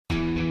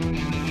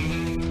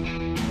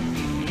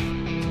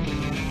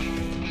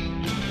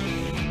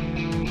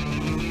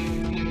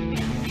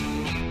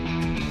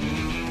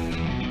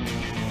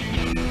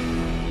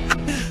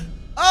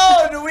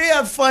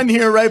have fun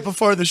here right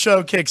before the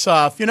show kicks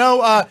off. We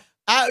have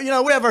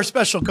our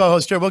special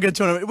co-host here. We'll get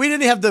to him. We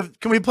didn't have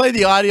can we play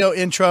the audio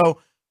intro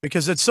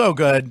because it's so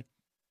good?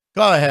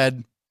 Go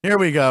ahead. Here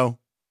we go.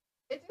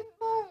 It didn't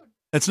load.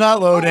 It's not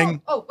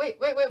loading. Oh, wait.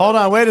 Hold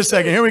on. Wait a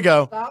second. Here we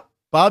go. Stop.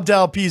 Bob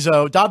Del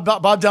Pizzo.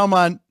 Bob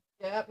Delmont.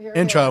 Yep, here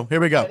Intro. Here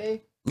we go.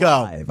 Ready?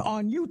 Go. Live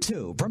on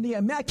YouTube from the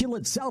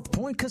immaculate South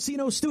Point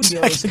Casino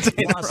Studios,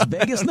 Las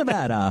Vegas,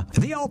 Nevada.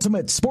 The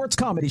ultimate sports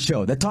comedy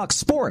show that talks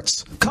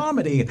sports,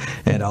 comedy,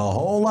 and a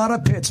whole lot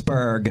of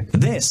Pittsburgh.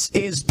 This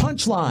is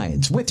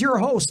Punchlines with your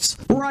hosts,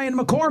 Ryan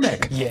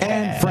McCormick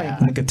and Frank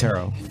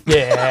Nicotero.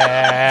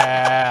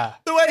 Yeah.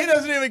 The way he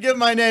doesn't even give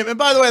my name. And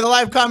by the way, the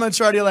live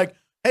comments are already like,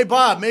 hey,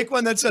 Bob, make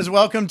one that says,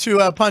 welcome to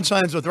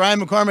Punchlines with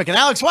Ryan McCormick and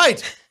Alex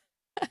White.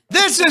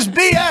 This is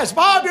BS.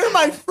 Bob, you're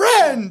my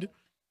friend.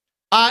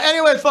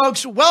 Anyway,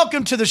 folks,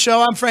 welcome to the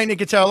show. I'm Frank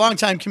Nicotero,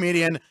 longtime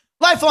comedian,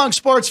 lifelong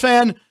sports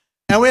fan,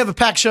 and we have a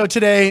packed show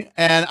today.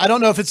 And I don't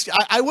know if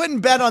I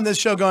wouldn't bet on this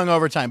show going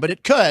overtime, but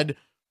it could.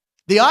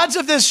 The odds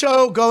of this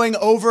show going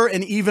over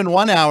an even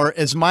 1 hour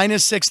is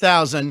minus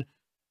 6,000.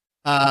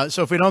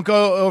 So if we don't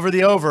go over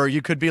the over,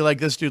 you could be like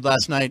this dude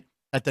last night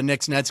at the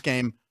Knicks-Nets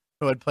game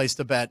who had placed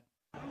a bet.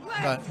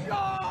 Let's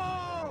go!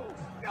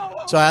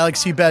 So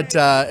Alex, he bet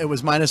it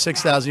was minus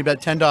 6,000. He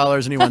bet $10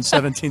 and he won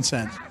 17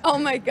 cents. Oh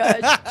my gosh!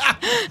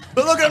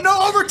 But look at him,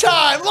 no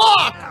overtime,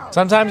 lock.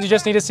 Sometimes you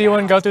just need to see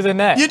one go through the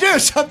net. You do.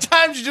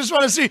 Sometimes you just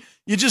want to see.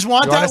 You just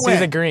want that win. See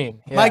the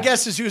green. Yeah. My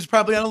guess is he was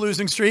probably on a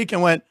losing streak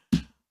and went,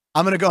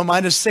 "I'm going to go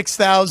minus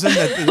 6,000.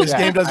 That this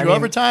game doesn't go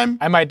overtime."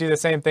 I might do the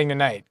same thing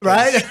tonight.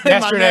 Right?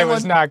 Yesterday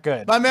was not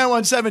good. My man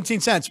won 17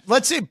 cents.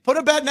 Let's see. Put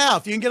a bet now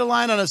if you can get a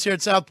line on us here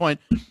at South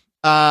Point.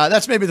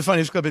 That's maybe the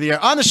funniest clip of the year.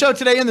 On the show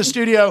today in the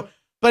studio.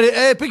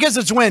 But because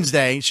it's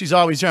Wednesday, she's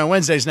always here on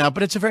Wednesdays now,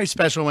 but it's a very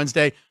special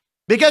Wednesday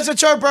because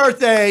it's her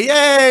birthday.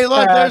 Yay!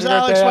 Look, there's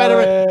Alex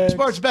White,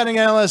 sports betting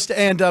analyst,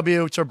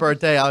 A&W. It's her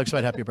birthday. Alex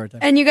White, happy birthday.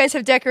 And you guys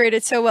have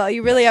decorated so well.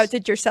 You really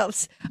outdid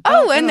yourselves.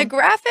 Oh, and the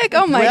graphic.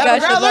 Oh, my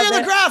gosh. Look at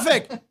the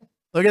graphic.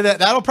 Look at that.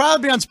 That'll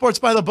probably be on Sports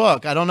by the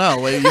Book. I don't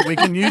know.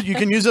 You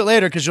can use it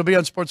later because you'll be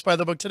on Sports by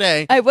the Book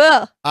today. I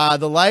will.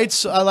 The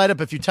lights light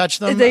up if you touch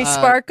them. They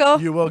sparkle.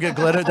 You will get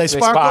glitter. They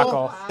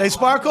sparkle. They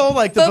sparkle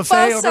like the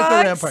Football buffet over at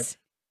the socks. Rampart.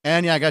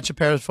 And yeah, I got your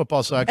pair of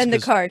football socks. And the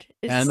card.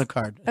 And the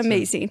card. It's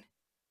amazing.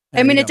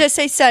 I mean, it does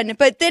say sun,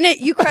 but then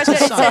you crush it.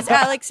 It says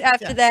Alex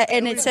after that,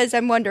 and it says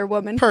I'm Wonder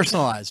Woman.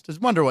 Personalized. It's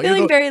Wonder Woman.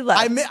 Feeling very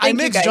loved. I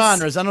mix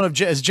genres. I don't know if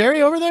is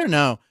Jerry over there?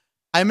 No.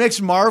 I mix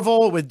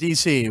Marvel with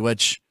DC,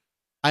 which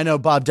I know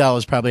Bob Dell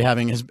is probably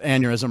having his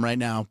aneurysm right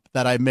now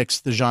that I mix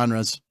the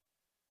genres.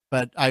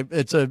 But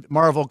it's a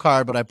Marvel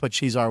card, but I put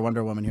She's Our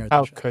Wonder Woman here.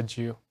 How could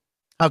you?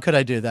 How could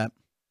I do that?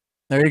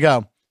 There you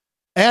go.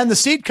 And the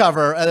seat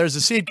cover, there's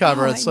a seat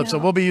cover. It slips, so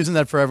we'll be using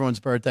that for everyone's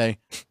birthday.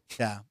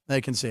 Yeah, they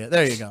can see it.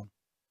 There you go.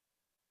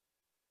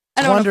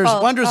 Wonders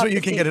what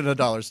you can get at a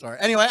dollar store.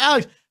 Anyway,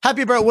 Alex,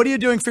 happy birthday. What are you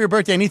doing for your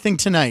birthday? Anything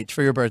tonight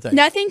for your birthday?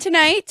 Nothing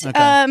tonight. Okay.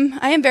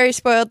 I am very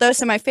spoiled, though.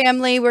 So my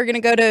family, we're going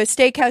to go to a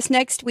steakhouse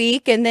next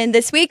week. And then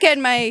this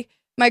weekend, my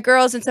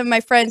girls and some of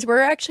my friends,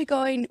 we're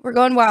going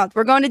wild.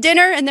 We're going to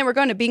dinner, and then we're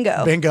going to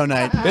bingo. Bingo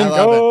night.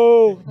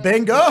 Bingo.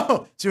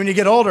 Bingo. So when you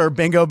get older,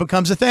 bingo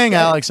becomes a thing,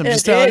 Alex. I'm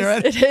just telling you.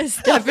 Right? It is,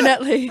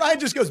 definitely. Ryan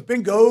just goes,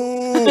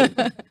 bingo.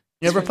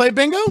 You ever play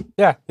bingo?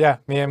 Yeah.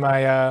 Me and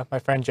my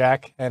friend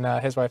Jack and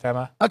his wife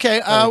Emma.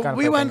 Okay,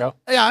 we went. Bingo.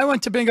 Yeah, I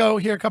went to bingo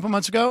here a couple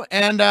months ago,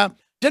 and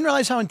didn't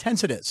realize how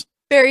intense it is.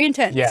 Very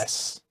intense.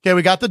 Yes. Okay,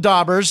 we got the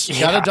daubers.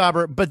 Yeah. Got a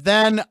dauber, but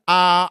then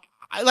I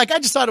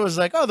just thought it was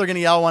like, oh, they're gonna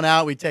yell one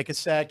out. We take a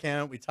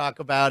second. We talk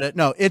about it.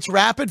 No, it's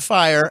rapid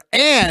fire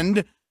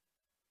and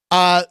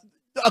a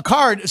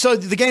card. So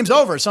the game's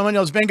over. Someone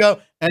yells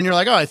bingo, and you're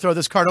like, oh, I throw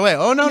this card away.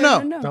 Oh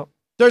no.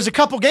 There's a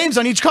couple games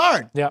on each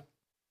card. Yeah.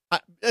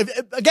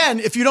 Again,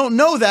 if you don't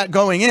know that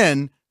going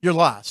in, you're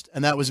lost.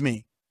 And that was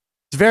me.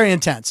 It's very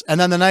intense. And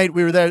then the night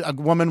we were there, a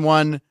woman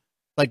won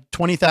like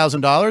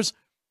 $20,000.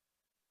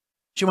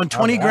 She won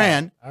 20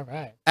 grand. All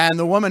right. And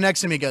the woman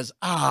next to me goes,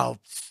 oh,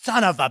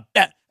 son of a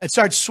bitch. And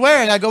starts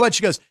swearing. I go, what?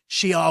 She goes,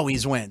 she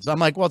always wins. I'm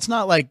like, well, it's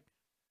not like,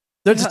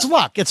 it's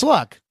luck. It's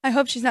luck. I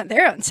hope she's not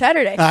there on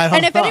Saturday.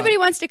 And if anybody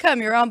wants to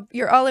come, you're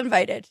all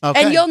invited.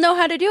 Okay. And you'll know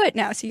how to do it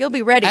now, so you'll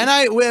be ready.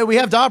 And we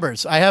have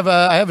daubers. I have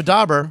a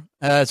dauber.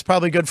 It's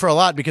probably good for a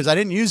lot because I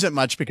didn't use it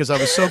much because I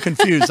was so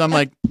confused. I'm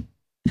like,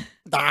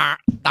 da.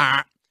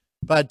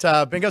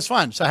 But bingo's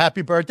fun. So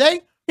happy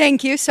birthday.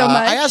 Thank you so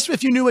much. I asked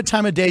if you knew what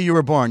time of day you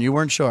were born. You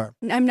weren't sure.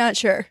 I'm not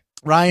sure.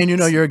 Ryan, you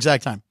know your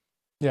exact time.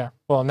 Yeah.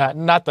 Well,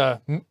 not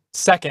the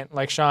second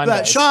like Sean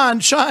does.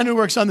 Sean, who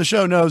works on the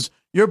show, knows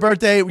your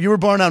birthday. You were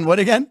born on what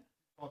again?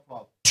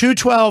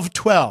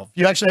 2/12/12.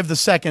 You actually have the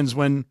seconds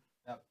when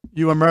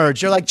you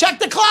emerge. You're like, check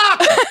the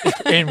clock!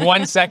 In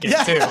 1 second,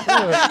 too.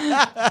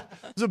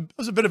 It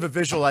was a bit of a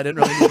visual I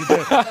didn't really need to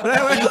do. But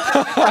anyway.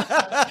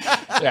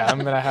 Yeah, I'm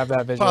going to have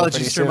that visual.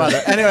 Apologies to your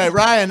mother. Anyway,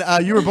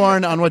 Ryan, you were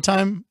born on what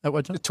time? At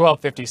what time?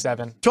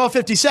 12:57.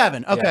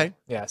 12:57. Okay.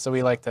 Yeah, so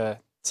we like to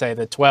say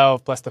the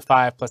 12 plus the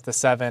 5 plus the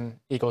 7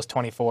 equals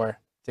 24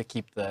 to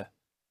keep the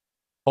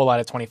whole lot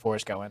of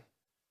 24s going.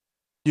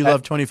 You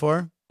love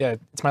 24? Yeah,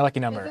 it's my lucky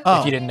number. Oh.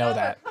 If you didn't know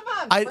that. Come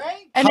on, I-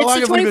 Frank. And How long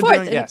it's the have we been 24th.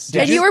 doing- Yes.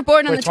 And you were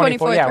born on the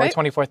 24th, Yeah, right?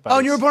 we're 24th. Oh,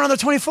 and you were buddies. born on the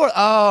 24th.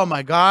 Oh,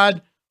 my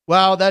God.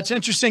 Well, that's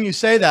interesting you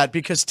say that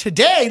because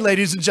today,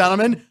 ladies and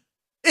gentlemen,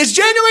 is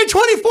January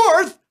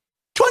 24th,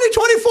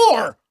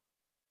 2024.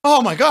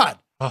 Oh, my God.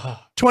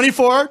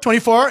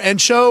 24, and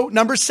show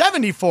number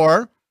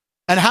 74.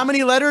 And how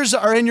many letters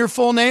are in your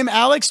full name,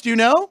 Alex? Do you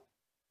know?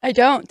 I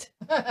don't.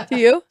 Do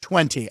you?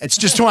 20. It's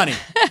just 20.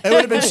 It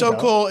would have been so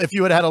cool if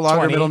you would have had a longer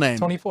 20, middle name.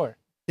 24.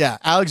 Yeah,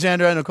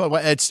 Alexandra Nicole.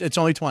 Well, it's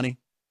only 20.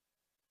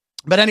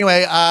 But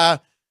anyway,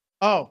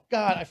 oh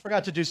God, I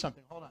forgot to do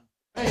something. Hold on.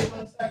 Hey,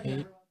 1 second,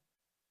 everyone.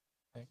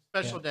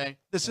 Special day.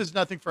 This is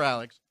nothing for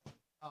Alex.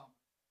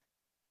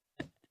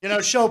 You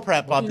know, show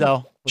prep, Bob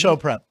Dell. Show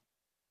prep.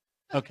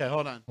 Okay,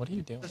 hold on. What are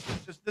you doing?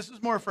 This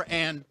is more for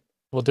Ann.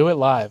 We'll do it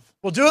live.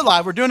 We'll do it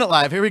live. We're doing it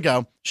live. Here we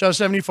go. Show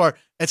 74.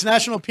 It's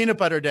National Peanut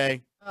Butter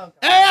Day. Oh,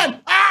 God.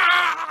 Ann!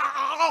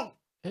 Ah!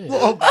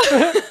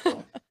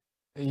 Whoa.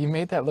 You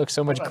made that look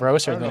so much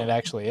grosser than it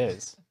actually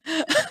is.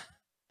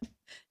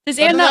 Does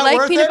Ann not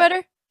like peanut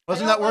butter?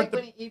 Wasn't I that don't worth like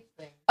when it? he eats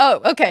things.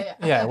 Oh, okay.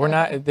 Yeah, we're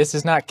not. This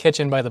is not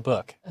kitchen by the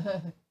book.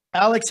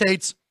 Alex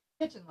hates.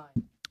 Kitchen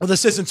line. Well,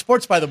 this isn't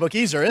sports by the book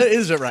either,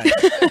 is it, Ryan?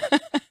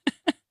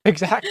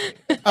 Exactly.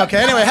 Okay,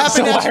 anyway, happy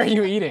So why National... are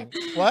you eating?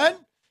 What?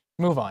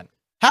 Move on.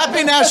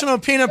 Happy National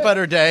Peanut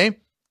Butter Day.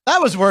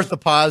 That was worth a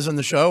pause in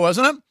the show,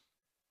 wasn't it?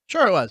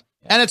 Sure it was.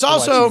 And it's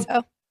also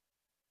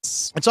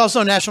So, it's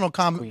also National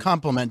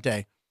Compliment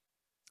Day.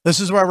 This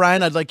is where,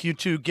 Ryan, I'd like you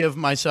to give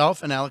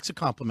myself and Alex a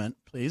compliment,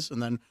 please,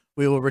 and then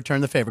we will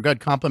return the favor. Go ahead,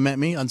 compliment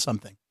me on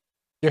something.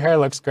 Your hair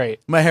looks great.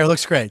 My hair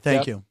looks great.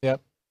 Thank Yep, you.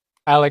 Yep.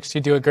 Alex,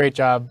 you do a great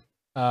job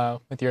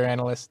with your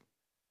analyst.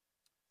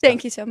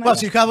 thank you so much. Well,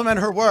 so you compliment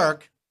her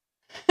work.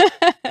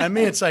 And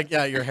me, it's like,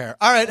 yeah, your hair.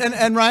 All right.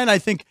 And Ryan, I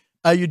think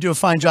you do a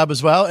fine job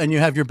as well. And you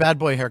have your bad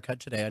boy haircut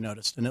today, I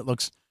noticed. And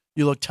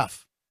you look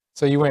tough.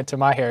 So you went to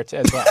my hair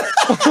as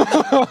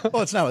well.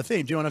 Well, it's now a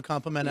theme. Do you want to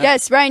compliment Alex?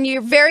 Yes, Ryan,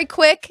 you're very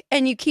quick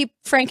and you keep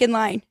Frank in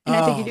line. And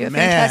I think you do a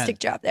fantastic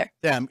job there.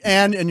 Damn.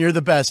 And you're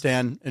the best,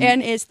 Ann.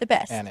 Ann is the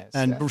best. And is,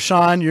 And yeah.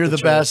 Sean, you're the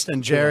True. best.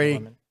 And True Jerry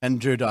woman. and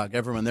Drew Dog.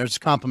 Everyone. There's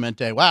compliment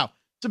day. Wow.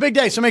 It's a big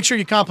day. So make sure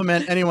you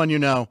compliment anyone you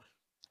know.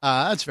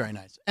 That's very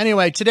nice.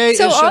 Anyway, today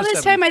So is all show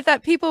this 70. time I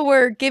thought people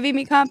were giving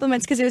me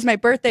compliments because it was my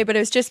birthday, but it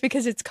was just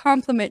because it's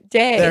compliment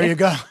day. There you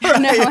go. No,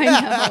 Right.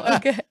 I know.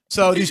 Okay.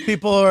 So these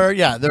people are,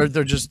 they're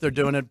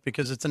doing it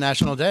because it's a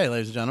national day,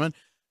 ladies and gentlemen.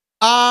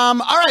 All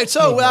right.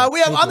 So we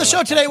have on the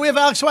show today, we have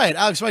Alex White.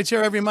 Alex White's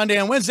here every Monday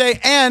and Wednesday.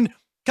 And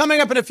coming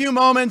up in a few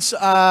moments,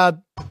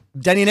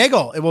 Denny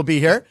Neagle will be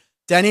here.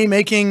 Denny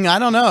making, I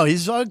don't know,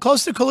 he's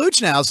close to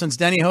Coluch now since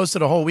Denny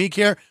hosted a whole week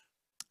here.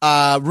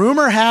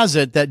 Rumor has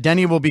it that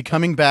Denny will be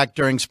coming back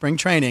during spring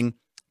training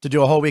to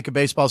do a whole week of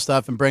baseball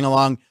stuff and bring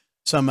along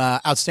some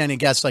outstanding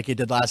guests like he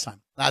did last time.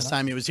 Last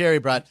time he was here, he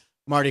brought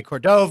Marty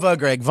Cordova,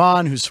 Greg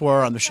Vaughn, who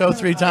swore on the show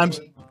 3 times.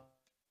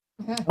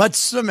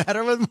 What's the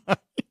matter with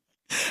Marty?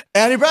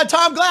 And he brought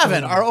Tom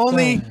Glavine, our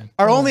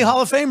only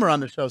Hall of Famer on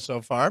the show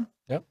so far.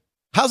 Yep.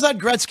 How's that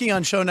Gretzky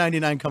on show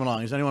 99 coming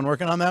along? Is anyone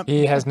working on that?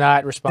 He has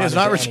not He responded has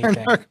not to returned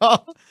anything. our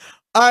call.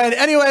 All right.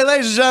 Anyway,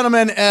 ladies and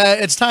gentlemen,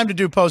 it's time to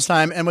do post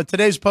time. And with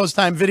today's post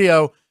time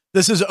video,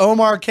 this is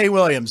Omar K.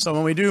 Williams. So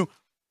when we do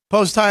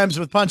post times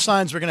with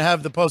punchlines, we're going to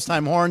have the post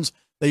time horns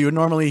that you would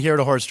normally hear at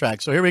a horse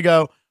track. So here we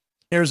go.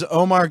 Here's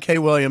Omar K.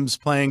 Williams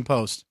playing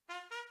post.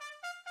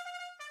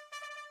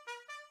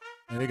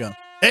 There we go.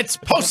 It's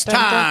post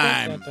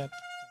time. All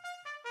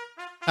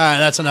right.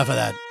 That's enough of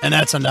that. And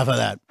that's enough of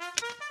that.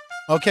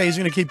 Okay. He's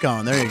going to keep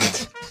going. There you go.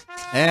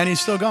 And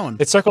he's still going.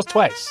 It circles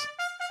twice.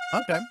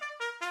 Okay.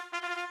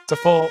 It's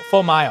a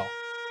full mile.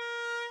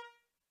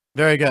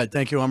 Very good.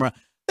 Thank you, Omar. I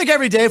think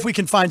every day if we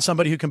can find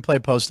somebody who can play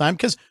post time,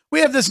 because we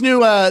have this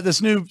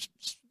new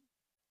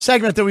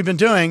segment that we've been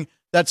doing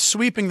that's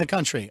sweeping the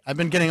country. I've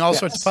been getting all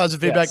sorts of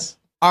positive feedback. Yes.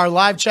 Our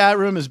live chat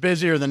room is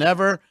busier than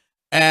ever,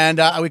 and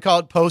we call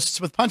it Posts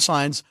with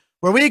Punchlines,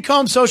 where we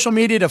comb social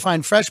media to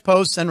find fresh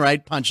posts and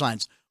write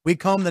punchlines. We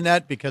comb the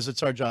net because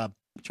it's our job.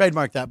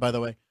 Trademark that, by the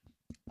way.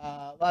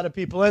 A lot of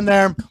people in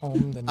there.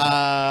 Comb the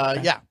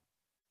net. Yeah.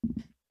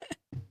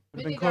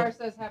 Minnie Dar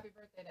says happy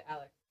birthday to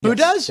Alex. Who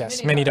does?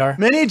 Yes, Mini Dar.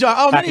 Mini Dar.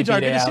 Oh, Happy Mini Dar.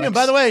 Good B-Day, to see him. Alex.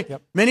 By the way,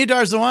 Yep. Mini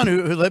Dar's the one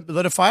who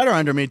lit a fire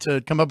under me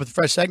to come up with a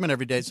fresh segment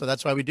every day. So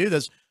that's why we do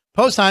this.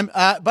 Post time.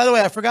 By the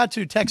way, I forgot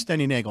to text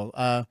Denny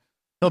Neagle.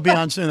 He'll be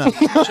on soon. No,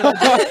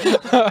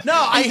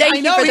 I Thank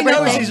you know for he the knows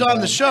birthday. he's on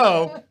the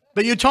show,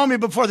 but you told me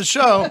before the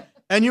show,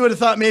 and you would have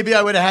thought maybe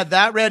I would have had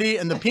that ready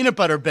and the peanut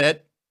butter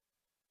bit.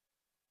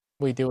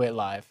 We do it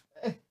live.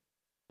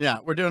 Yeah,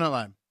 we're doing it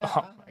live.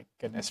 Oh my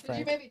goodness, Did you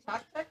Frank. maybe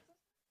talk text?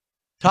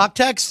 Talk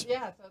text?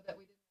 Yeah, so that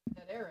we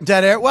didn't dead air.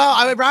 Dead air.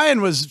 Well,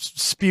 Ryan was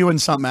spewing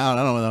something out. I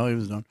don't know what the hell he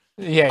was doing.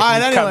 Yeah, All right,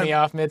 you anyway. cut me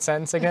off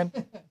mid-sentence again.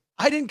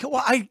 I didn't.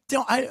 Well, I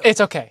don't. It's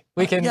okay.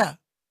 We can. Yeah,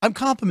 I'm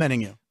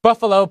complimenting you.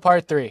 Buffalo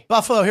Part 3.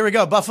 Buffalo, here we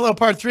go. Buffalo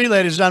Part 3,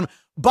 ladies and gentlemen.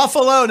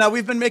 Buffalo. Now,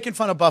 we've been making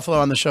fun of Buffalo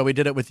on the show. We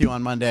did it with you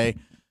on Monday.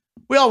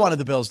 We all wanted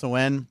the Bills to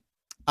win.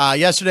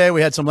 Yesterday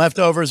we had some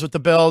leftovers with the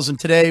Bills, and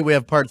today we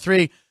have part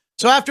 3.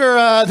 So after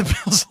the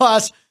Bills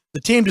lost, the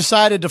team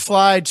decided to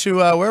fly to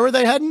where were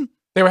they heading?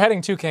 They were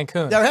heading to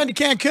Cancun. They were heading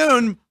to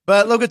Cancun,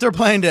 but look what their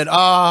plane did.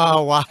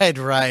 Oh, wide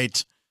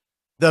right.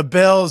 The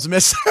Bills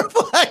missed their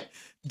flight.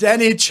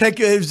 Denny,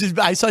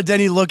 I saw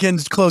Denny looking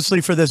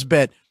closely for this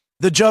bit.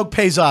 The joke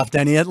pays off,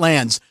 Denny. It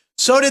lands.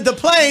 So did the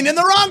plane in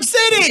the wrong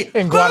city.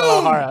 In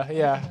Guadalajara,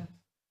 yeah.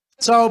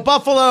 So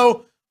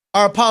Buffalo,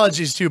 our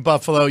apologies to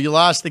Buffalo. You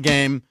lost the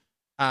game.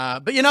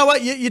 But you know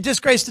what? You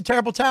disgraced the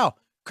terrible towel.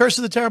 Curse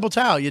of the terrible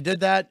towel. You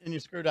did that and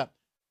you screwed up.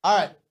 All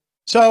right.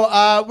 So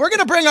we're going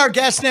to bring our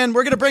guest in.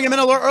 We're going to bring him in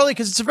a little early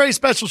because it's a very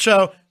special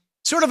show.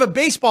 Sort of a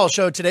baseball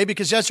show today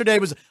because yesterday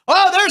was,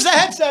 there's the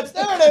headsets.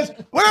 There it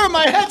is. Where are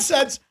my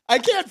headsets? I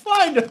can't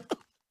find them.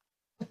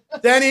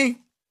 Denny,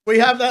 we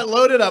have that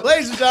loaded up.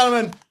 Ladies and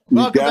gentlemen,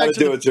 welcome back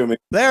it to me.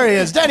 There he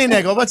is. Denny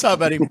Neagle. What's up,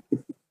 buddy?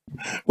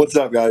 What's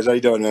up, guys? How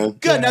you doing, man?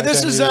 Good. Now,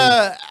 this is,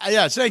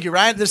 thank you,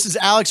 Ryan. This is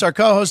Alex, our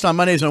co-host on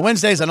Mondays and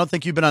Wednesdays. I don't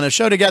think you've been on a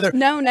show together.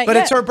 No, not but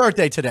yet. It's her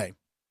birthday today.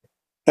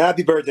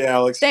 Happy birthday,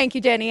 Alex. Thank you,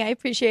 Denny. I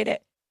appreciate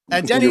it.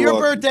 And Denny, your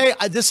birthday,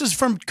 this is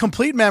from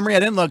complete memory. I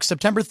didn't look.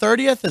 September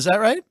 30th. Is that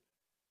right?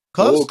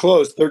 Close?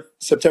 Close.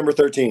 September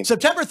 13th.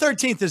 September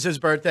 13th is his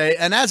birthday.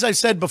 And as I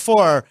said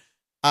before,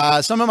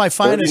 some of my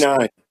finest...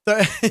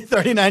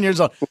 39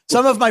 years old.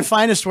 Some of my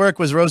finest work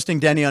was roasting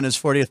Denny on his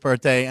 40th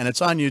birthday, and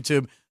it's on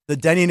YouTube. The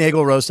Denny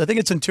Neagle roast. I think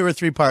it's in 2 or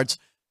 3 parts.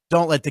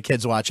 Don't let the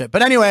kids watch it.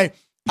 But anyway,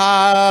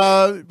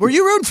 were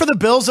you rooting for the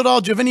Bills at all?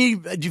 Do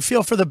you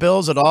feel for the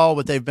Bills at all,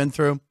 what they've been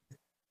through?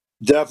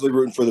 Definitely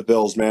rooting for the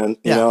Bills, man.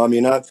 Yeah. You know, I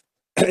mean,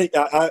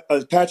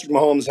 Patrick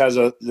Mahomes has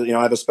I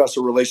have a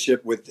special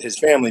relationship with his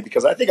family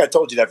because I think I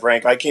told you that,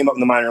 Frank. I came up in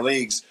the minor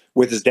leagues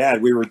with his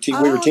dad. We were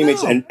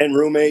teammates and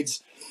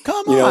roommates.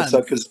 Come on. on.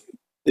 So,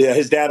 yeah,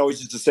 his dad always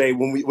used to say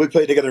when we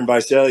played together in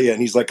Visalia,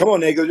 and he's like, "Come on,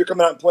 Neagle, you're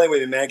coming out and playing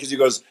with me, man." Because he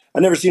goes,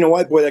 "I've never seen a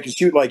white boy that can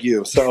shoot like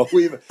you." So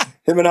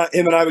him and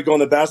I would go on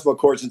the basketball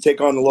courts and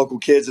take on the local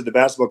kids at the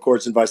basketball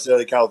courts in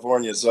Visalia,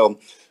 California. So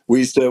we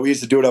used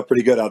to do it up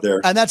pretty good out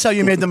there. And that's how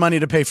you made the money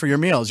to pay for your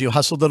meals. You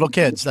hustled little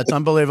kids. That's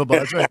unbelievable.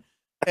 That's right.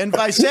 In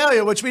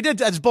Visalia, which we did,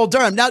 that's Bull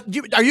Durham. Now,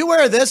 are you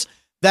aware of this?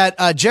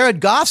 That Jared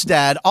Goff's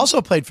dad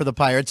also played for the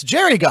Pirates,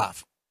 Jerry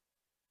Goff.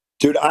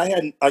 Dude,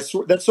 I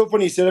swear, that's so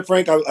funny you said it,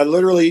 Frank. I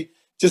literally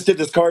just did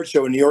this card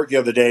show in New York the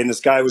other day, and this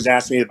guy was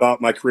asking me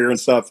about my career and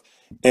stuff.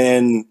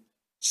 And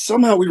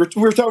somehow we were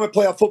talking about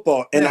playoff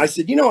football, and I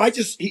said,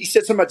 he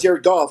said something about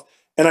Jared Goff,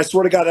 and I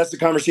swear to God, that's the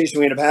conversation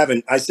we ended up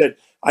having. I said,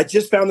 I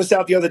just found this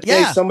out the other day.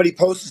 Yeah. Somebody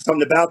posted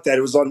something about that.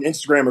 It was on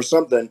Instagram or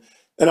something.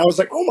 And I was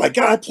like, oh my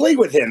God, I played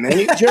with him,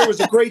 man. Jared was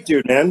a great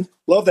dude, man.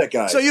 Love that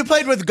guy. So you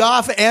played with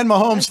Goff and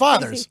Mahomes'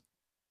 fathers.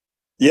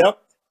 Yep.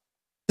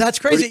 That's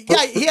crazy.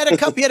 Yeah, he had a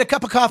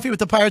cup of coffee with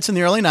the Pirates in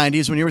the early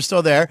 90s when you were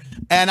still there.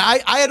 And I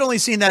had only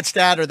seen that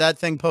stat or that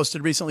thing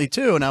posted recently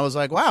too. And I was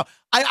like, wow,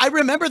 I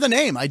remember the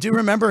name. I do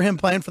remember him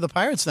playing for the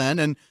Pirates then.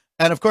 And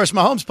of course,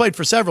 Mahomes played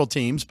for several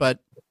teams, but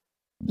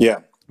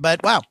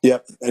wow.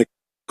 Yep. And of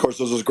course,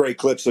 those great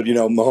clips of,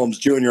 Mahomes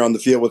Jr. on the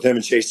field with him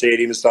and Shea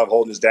Stadium and stuff,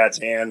 holding his dad's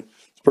hand.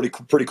 It's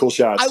pretty cool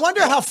shots. I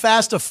wonder how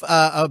fast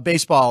a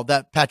baseball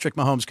that Patrick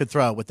Mahomes could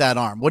throw with that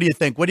arm. What do you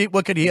think?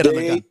 What could he hit on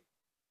the gun?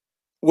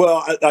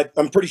 Well,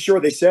 I'm pretty sure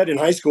they said in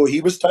high school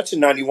he was touching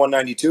 91,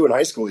 92 in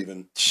high school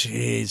even.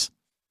 Jeez.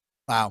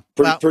 Wow.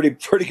 Pretty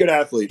good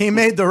athlete. He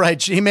made the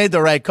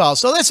right call.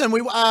 So listen,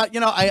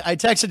 I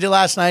texted you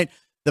last night.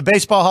 The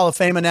Baseball Hall of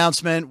Fame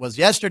announcement was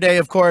yesterday,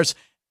 of course,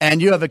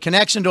 and you have a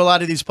connection to a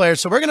lot of these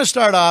players. So we're going to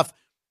start off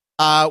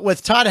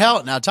with Todd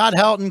Helton. Now, Todd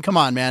Helton, come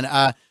on, man.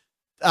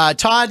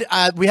 Todd,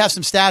 we have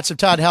some stats of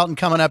Todd Helton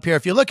coming up here.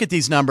 If you look at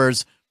these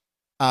numbers,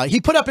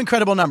 he put up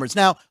incredible numbers.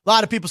 Now, a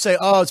lot of people say,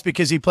 it's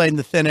because he played in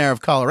the thin air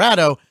of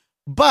Colorado,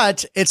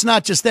 but it's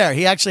not just there.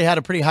 He actually had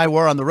a pretty high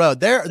war on the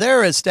road. There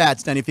are his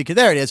stats, Denny.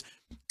 There it is.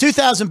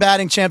 2000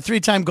 batting champ,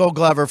 3-time Gold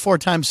Glover,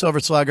 4-time Silver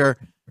Slugger,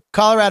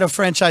 Colorado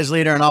franchise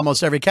leader in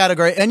almost every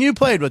category. And you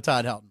played with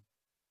Todd Helton.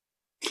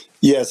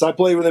 Yes, I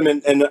played with him.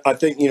 And I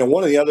think,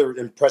 one of the other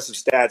impressive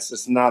stats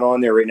that's not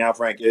on there right now,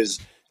 Frank, is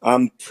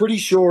I'm pretty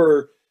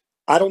sure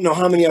 – I don't know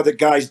how many other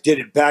guys did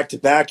it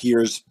back-to-back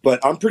years,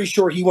 but I'm pretty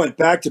sure he went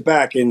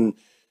back-to-back in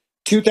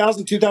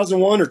 2000,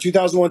 2001 or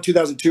 2001,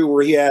 2002,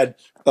 where he had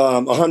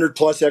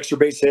 100-plus extra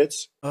base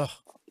hits.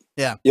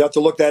 Yeah. You have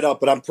to look that up,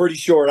 but I'm pretty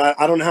sure.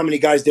 I don't know how many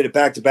guys did it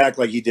back-to-back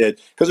like he did,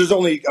 because there's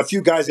only a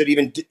few guys that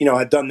even,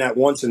 had done that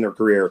once in their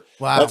career.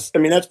 Wow. That's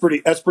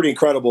pretty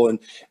incredible.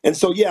 And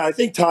so, yeah, I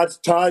think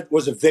Todd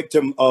was a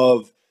victim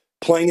of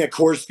playing at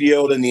Coors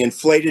Field and the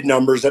inflated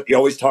numbers that you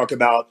always talk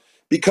about,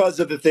 because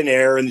of the thin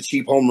air and the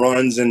cheap home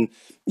runs. And,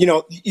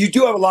 you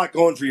do have a lot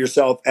going for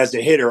yourself as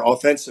a hitter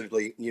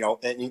offensively,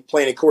 and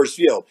playing at Coors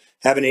Field,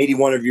 having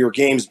 81 of your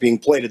games being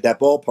played at that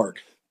ballpark.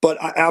 But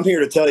I'm here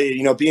to tell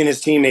you, being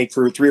his teammate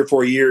for 3 or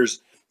 4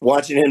 years,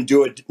 watching him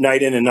do it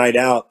night in and night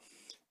out.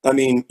 I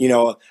mean,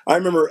 I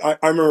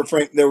remember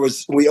Frank,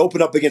 we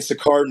opened up against the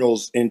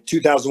Cardinals in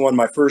 2001,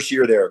 my first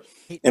year there.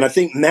 And I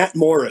think Matt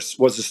Morris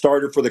was the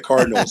starter for the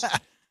Cardinals.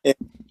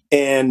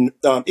 and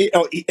and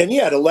he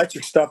had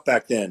electric stuff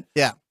back then.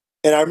 Yeah.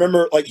 And I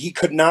remember like he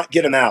could not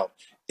get him out.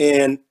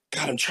 And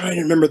God, I'm trying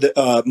to remember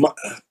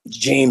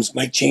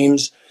Mike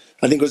James,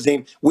 I think was his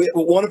name.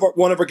 One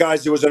of our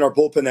guys who was in our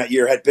bullpen that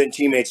year had been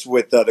teammates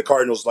with the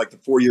Cardinals like the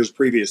 4 years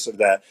previous of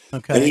that.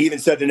 Okay. And he even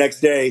said the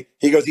next day,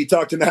 he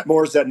talked to Matt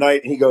Morris that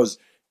night, and he goes,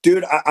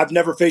 dude, I've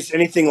never faced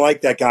anything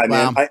like that guy,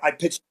 man. Wow. I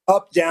pitched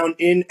up, down,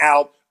 in,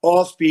 out,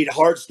 all speed,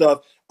 hard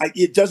stuff.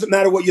 It doesn't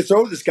matter what you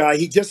throw to this guy;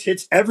 he just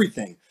hits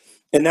everything.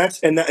 And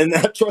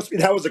that trust me,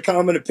 that was a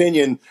common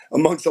opinion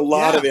amongst a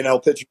lot of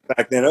NL pitchers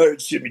back then. Or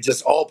it should be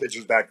just all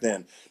pitchers back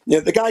then.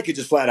 The guy could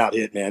just flat out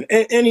hit, man.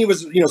 And he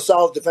was,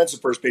 solid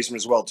defensive first baseman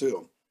as well,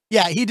 too.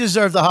 Yeah, he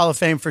deserved the Hall of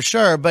Fame for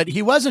sure, but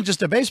he wasn't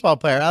just a baseball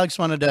player. Alex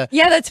wanted to...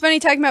 Yeah, that's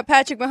funny talking about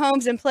Patrick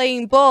Mahomes and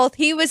playing both.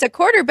 He was a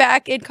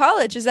quarterback in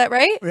college, is that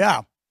right?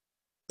 Yeah.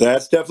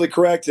 That's definitely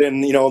correct.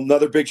 And,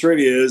 another big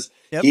trivia is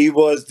he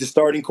was the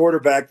starting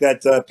quarterback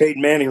that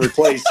Peyton Manning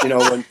replaced,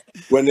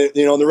 when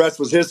the rest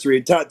was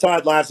history.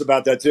 Todd laughs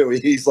about that, too.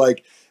 He's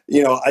like,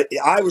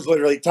 I was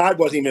literally, Todd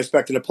wasn't even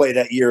expecting to play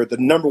that year. The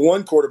number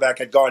one quarterback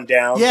had gone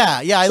down. Yeah,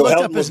 I so looked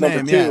Helton up his was number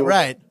name. 2. Yeah,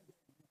 right.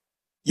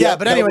 Yeah,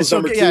 but anyway,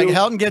 so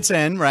Helton gets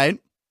in, right?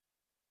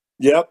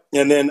 Yep.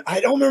 And then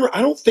I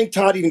don't think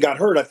Todd even got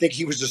hurt. I think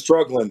he was just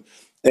struggling.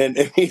 And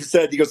he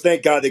goes,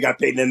 thank God they got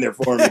Peyton in there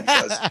for me.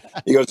 Because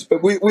he goes,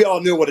 we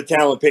all knew what a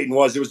talent Peyton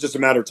was. It was just a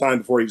matter of time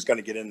before he was going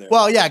to get in there.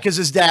 Well, yeah, because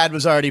his dad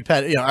was already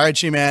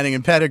Archie Manning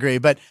and pedigree.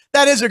 But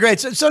that is a great.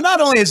 So not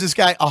only is this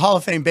guy a Hall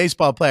of Fame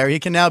baseball player, he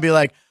can now be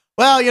like,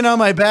 well,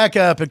 my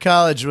backup at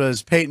college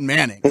was Peyton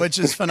Manning, which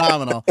is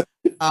phenomenal.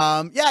 He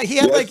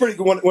had pretty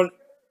good.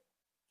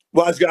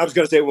 Well, I was going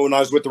to say when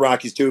I was with the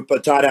Rockies too,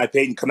 but Todd had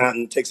Peyton come out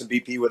and take some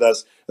BP with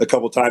us a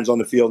couple times on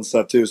the field and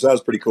stuff too. So that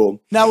was pretty cool.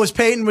 Now,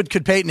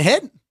 could Peyton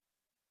hit?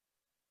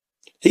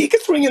 He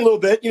could swing it a little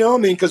bit,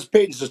 because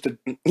Peyton's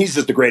he's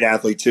just a great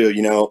athlete too.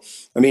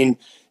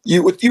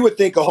 You would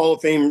think a Hall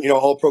of Fame,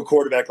 All Pro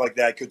quarterback like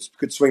that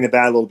could swing the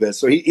bat a little bit.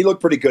 So he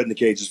looked pretty good in the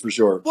cages for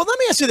sure. Well, let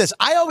me ask you this: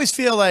 I always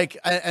feel like,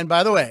 and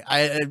by the way,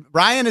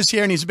 Ryan is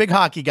here and he's a big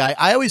hockey guy.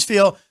 I always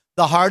feel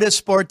the hardest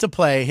sport to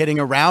play, hitting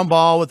a round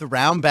ball with a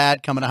round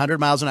bat, coming 100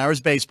 miles an hour is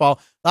baseball.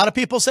 A lot of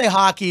people say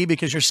hockey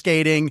because you're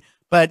skating,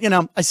 but,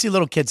 I see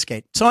little kids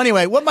skate. So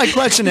anyway, what my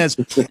question is,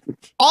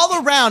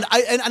 all around,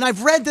 and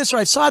I've read this or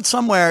I saw it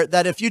somewhere,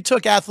 that if you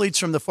took athletes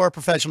from the 4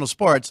 professional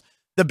sports,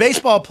 the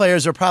baseball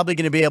players are probably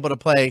going to be able to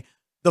play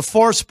the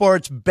 4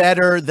 sports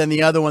better than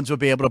the other ones would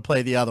be able to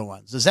play the other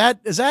ones. Is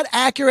that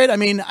accurate? I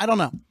mean, I don't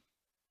know.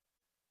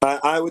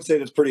 I would say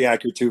that's pretty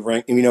accurate too,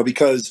 Frank,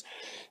 because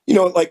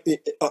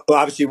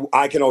obviously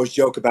I can always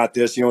joke about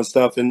this, and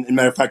stuff. And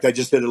matter of fact, I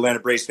just did Atlanta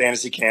Braves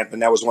fantasy camp,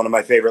 and that was one of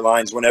my favorite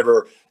lines.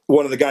 Whenever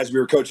one of the guys we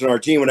were coaching on our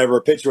team, whenever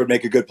a pitcher would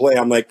make a good play,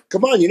 I'm like,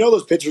 come on,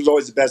 those pitchers are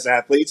always the best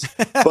athletes.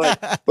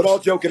 But all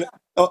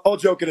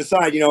joking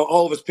aside,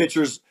 all of us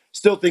pitchers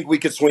still think we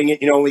could swing it,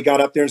 when we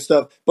got up there and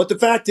stuff. But the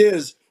fact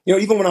is,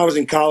 even when I was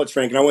in college,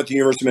 Frank, and I went to the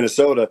University of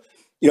Minnesota,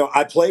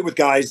 I played with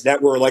guys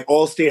that were like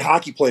all-state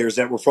hockey players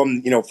that were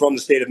from the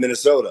state of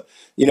Minnesota.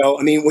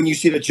 When you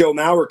see the Joe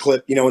Mauer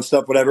clip, and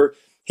stuff, whatever,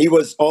 he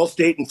was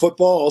all-state in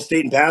football,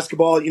 all-state in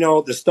basketball,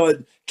 the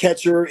stud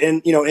catcher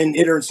and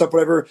hitter and stuff,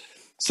 whatever.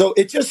 So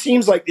it just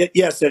seems like,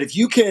 yes, that if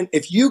you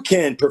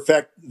can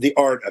perfect the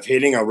art of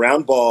hitting a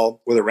round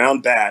ball with a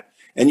round bat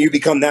and you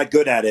become that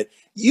good at it,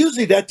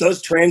 usually that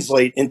does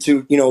translate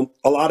into,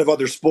 a lot of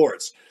other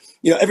sports.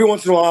 Every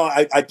once in a while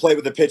I play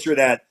with a pitcher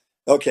that,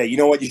 okay, you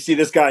know what? You see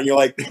this guy and you're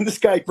like, this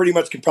guy pretty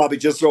much can probably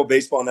just throw a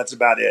baseball and that's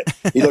about it.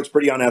 He looks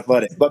pretty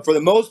unathletic. But for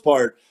the most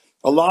part,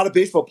 a lot of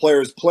baseball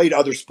players played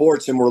other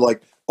sports and were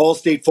like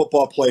all-state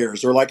football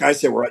players. Or like I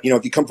said,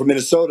 if you come from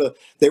Minnesota,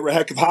 they were a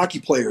heck of hockey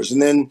players.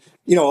 And then,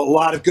 a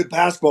lot of good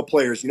basketball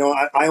players.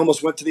 I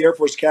almost went to the Air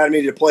Force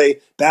Academy to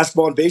play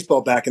basketball and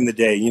baseball back in the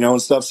day,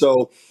 and stuff.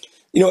 So,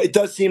 it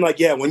does seem like,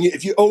 yeah, when you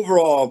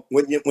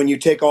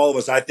take all of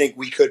us, I think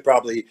we could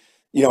probably –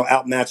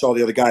 outmatch all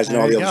the other guys in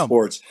all the other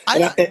sports.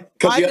 I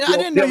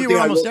didn't know you were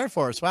almost Air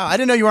Force. Wow. I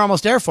didn't know you were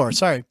almost Air Force.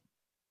 Sorry.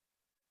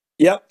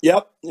 Yep.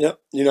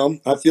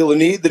 I feel the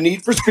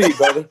need for speed,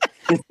 brother.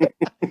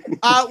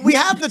 We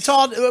have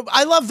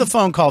I love the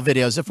phone call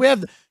videos. If we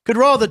could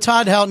roll the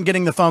Todd Helton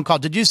getting the phone call.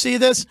 Did you see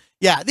this?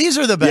 Yeah, these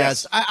are the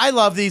best. Yes. I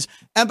love these.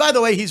 And by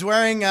the way, he's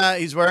wearing,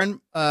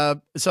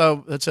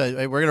 so let's say,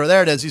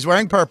 there it is. He's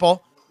wearing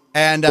purple.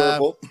 And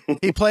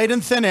he played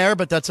in thin air,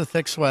 but that's a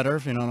thick sweater,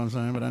 if you know what I'm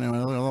saying. But anyway,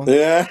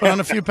 put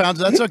on a few pounds.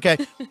 That's okay.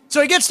 So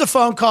he gets the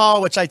phone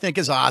call, which I think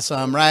is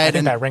awesome, right? I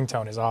think that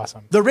ringtone is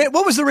awesome.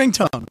 What was the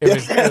ringtone?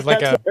 It was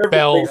like a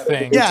bell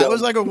thing. Yeah, it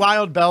was like a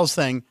wild bells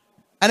thing.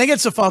 And he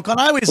gets the phone call.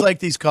 And I always like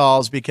these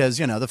calls because,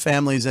 the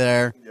family's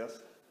there. Yes.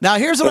 Now,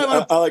 here's what I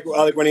want to...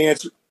 I like when he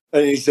answered.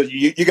 And he said,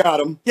 you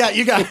got him. Yeah,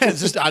 you got him. It's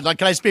just,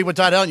 can I speak with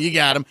Todd Helton? You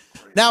got him.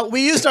 Now,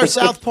 we used our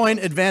South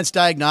Point Advanced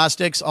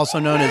Diagnostics, also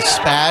known as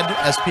SPAD,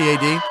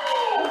 S-P-A-D.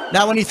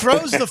 Now, when he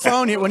throws the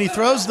phone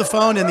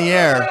in the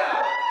air,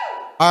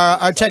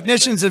 Our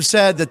technicians have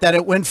said that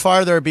it went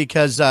farther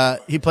because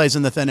he plays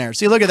in the thin air.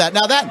 See, look at that.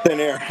 Now that Thin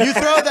air. you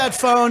throw that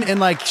phone in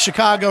like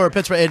Chicago or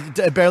Pittsburgh,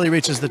 it barely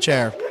reaches the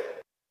chair.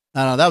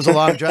 I don't know. That was a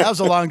long drive. That was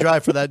a long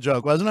drive for that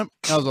joke, wasn't it?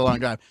 That was a long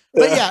drive.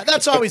 But yeah,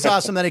 that's always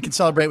awesome that he can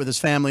celebrate with his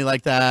family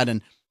like that.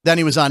 And then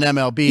he was on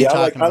MLB. Yeah,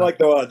 I like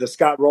the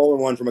Scott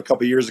Rowland one from a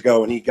couple years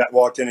ago when he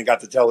walked in and got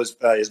to tell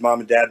his mom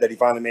and dad that he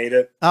finally made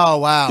it. Oh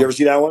wow! You ever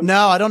see that one?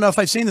 No, I don't know if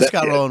I've seen the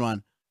Scott Rowland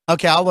one.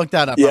 Okay, I'll look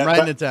that up. I'm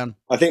writing it down.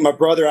 I think my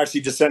brother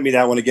actually just sent me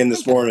that one again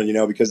this morning,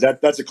 because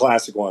that's a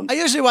classic one. I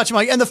usually watch them,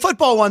 and the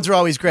football ones are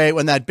always great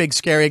when that big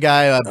scary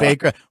guy,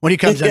 Baker, when he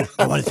comes in,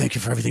 I want to thank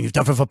you for everything you've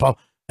done for football,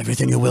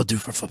 everything you will do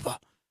for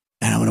football,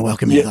 and I want to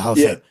welcome you to the Hall of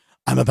Fame.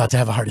 I'm about to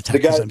have a heart attack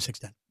because I'm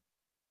 6'10".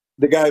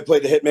 The guy who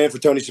played the hitman for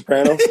Tony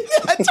Soprano?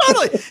 Yeah,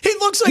 totally. He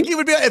looks like he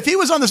would be, if he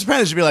was on The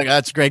Sopranos, you'd be like,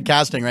 that's great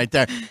casting right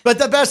there. But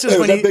the best is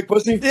when he... Big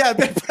pussy? Yeah,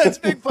 it's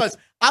Big Puss.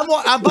 By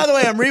the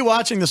way, I'm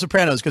rewatching The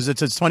Sopranos because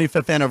it's its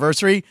 25th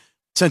anniversary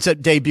since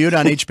it debuted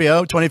on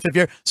HBO, 25th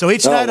year. So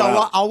each night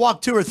I'll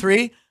walk 2 or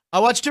 3.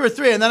 I'll watch 2 or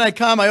 3, and then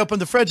I open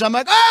the fridge. I'm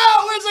like,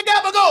 oh, where's the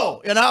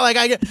gabagool? Like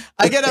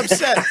I get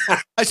upset.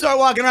 I start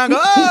walking around,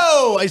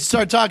 I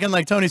start talking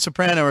like Tony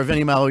Soprano or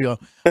Vinny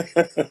Maluyo.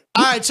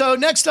 All right, so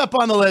next up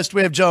on the list,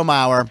 we have Joe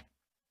Mauer.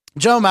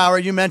 Joe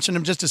Mauer, you mentioned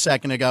him just a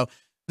second ago.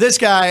 This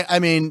guy,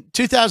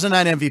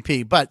 2009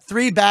 MVP, but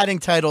 3 batting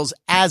titles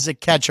as a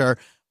catcher.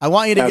 I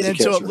want you to get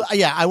into it.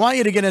 Yeah, I want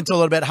you to get into a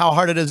little bit how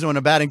hard it is to win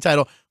a batting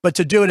title, but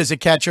to do it as a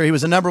catcher. He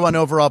was a number 1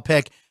 overall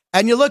pick.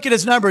 And you look at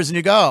his numbers and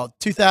you go,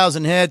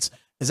 2,000 hits.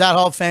 Is that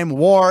Hall of Fame?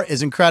 WAR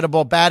is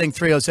incredible. Batting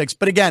 306.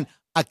 But again,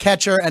 a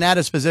catcher and at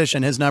his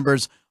position, his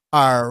numbers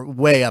are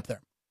way up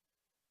there.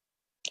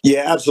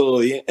 Yeah,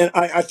 absolutely. And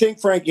I think,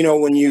 Frank,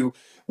 when you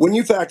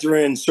factor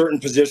in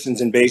certain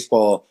positions in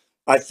baseball,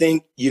 I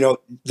think,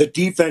 the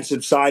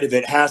defensive side of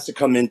it has to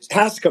come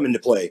into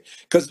play.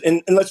 Because,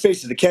 and let's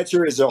face it, the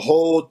catcher is a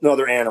whole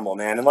nother animal,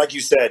 man. And like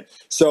you said,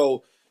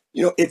 so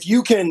if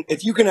you can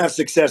have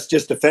success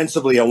just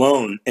defensively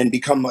alone and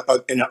become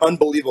an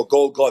unbelievable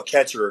Gold Glove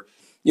catcher,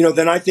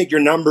 then I think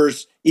your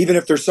numbers, even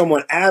if they're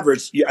somewhat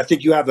average, I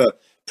think you have a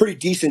pretty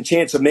decent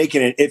chance of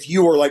making it if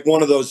you were like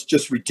one of those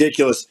just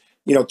ridiculous,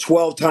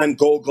 12-time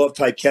Gold Glove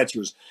type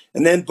catchers.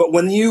 And then, but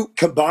when you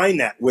combine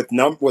that with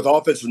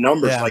offensive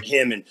numbers like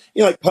him and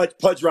like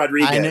Pudge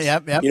Rodriguez,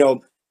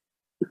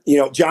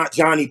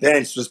 Johnny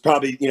Bench was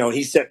probably,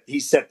 he set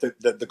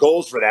the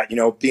goals for that,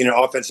 being an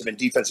offensive and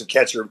defensive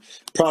catcher,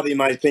 probably in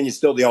my opinion,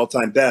 still the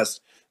all-time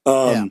best.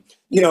 But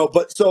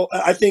so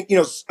I think,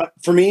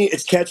 for me,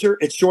 it's catcher,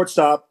 it's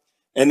shortstop,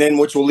 and then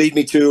which will lead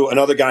me to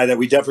another guy that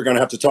we definitely going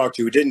to have to talk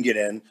to who didn't get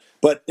in.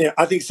 But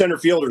I think center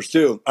fielders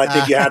too. I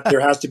think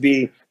there has to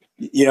be,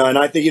 and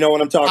I think you know what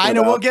I'm talking about. I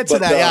know we'll get to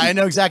that. I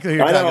know exactly who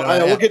you're talking about. I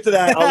know. We'll get to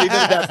that. I'll leave it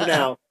at that for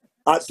now.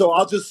 So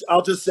I'll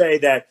just say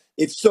that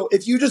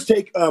if you just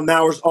take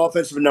Mauer's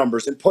offensive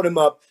numbers and put him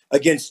up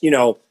against,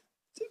 the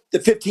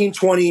 15,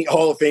 20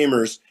 Hall of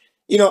Famers,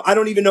 I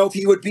don't even know if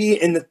he would be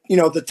in the,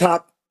 the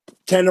top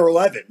 10 or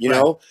 11,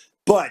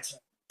 right.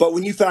 But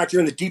when you factor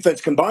in the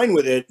defense combined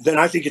with it, then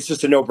I think it's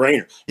just a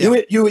no-brainer.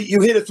 Yeah. You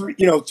hit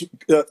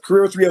a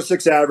career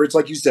 306 average,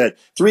 like you said,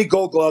 3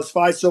 Gold Gloves,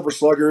 5 Silver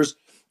Sluggers.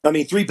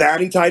 3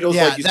 batting titles,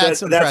 like you said.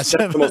 That's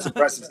the most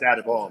impressive stat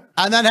of all.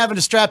 And then having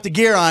to strap the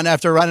gear on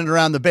after running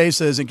around the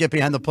bases and get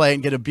behind the plate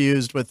and get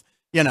abused with,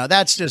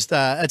 that's just,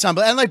 it's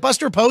unbelievable. And like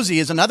Buster Posey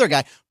is another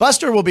guy.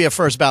 Buster will be a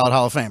first ballot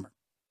Hall of Famer.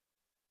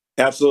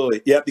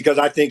 Absolutely. Yeah, because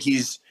I think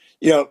he's,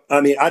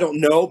 I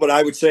don't know, but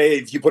I would say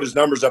if you put his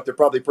numbers up, they're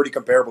probably pretty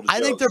comparable to Joe's.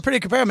 I think they're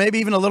pretty comparable, maybe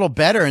even a little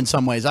better in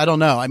some ways. I don't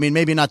know.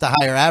 Maybe not the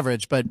higher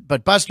average,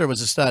 but Buster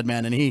was a stud,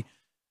 man, and he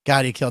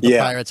killed the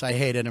Pirates. I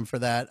hated him for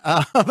that.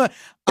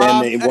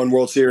 And they won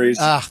World Series.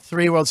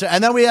 3 World Series.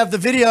 And then we have the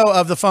video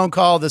of the phone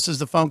call. This is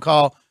the phone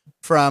call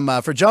for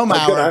Joe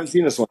Mauer. I haven't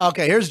seen this one.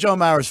 Okay, here's Joe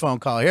Mauer's phone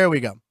call. Here we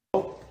go.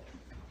 Can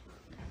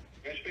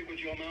I speak with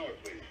Joe Mauer,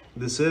 please?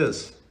 This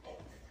is.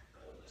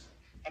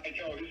 Hi,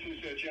 Joe. This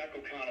is Jack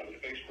O'Connor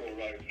with the Baseball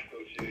Writers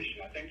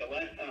Association. I think the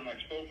last time I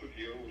spoke with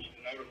you was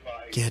to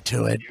notify Get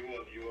to it. you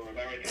of your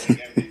American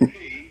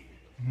MVP.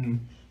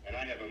 And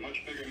I have a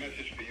much bigger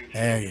message for you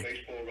today.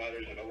 Baseball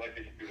writers have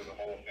elected you to the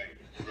Hall of Fame.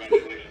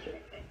 Congratulations, my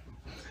friend.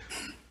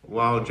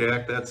 Wow,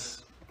 Jack,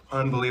 that's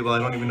unbelievable. I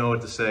don't even know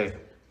what to say.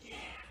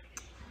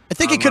 I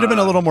think he could have been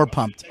a little more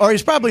pumped, or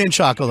he's probably in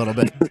shock a little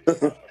bit.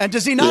 And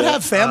does he not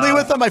have family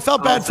with him? I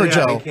felt bad for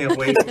Joe. I can't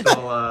wait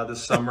until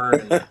this summer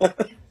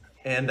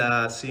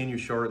and seeing you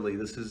shortly.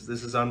 This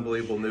is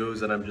unbelievable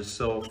news, and I'm just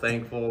so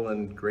thankful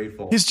and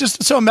grateful. He's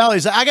just so mellow.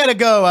 He's like, I got to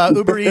go.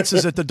 Uber Eats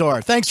is at the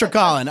door. Thanks for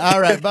calling.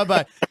 All right,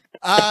 bye-bye.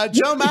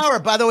 Joe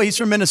Mauer, by the way, he's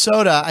from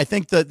Minnesota. I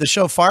think the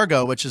show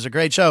Fargo, which is a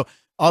great show,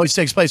 always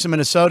takes place in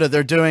Minnesota.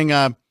 They're doing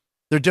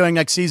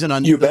next season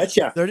on You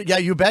Betcha.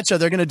 You Betcha.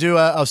 They're going to do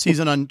a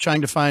season on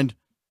trying to find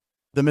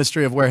the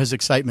mystery of where his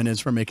excitement is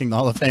for making the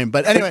Hall of Fame.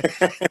 But anyway,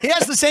 he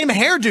has the same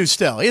hairdo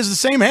still. He has the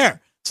same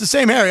hair. It's the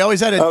same hair. He always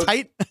had it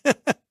tight.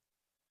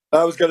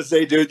 I was going to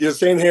say, dude,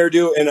 same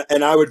hairdo.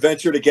 And I would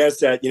venture to guess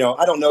that,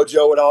 I don't know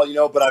Joe at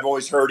all, but I've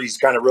always heard he's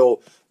kind of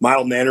real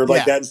mild-mannered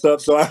like that and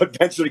stuff. So I would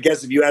venture to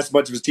guess if you ask a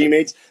bunch of his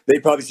teammates,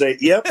 they'd probably say,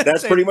 yep,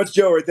 that's pretty much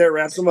Joe right there.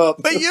 Wraps him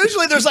up. But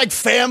usually there's like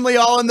family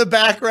all in the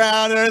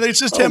background. And it's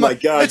just him. My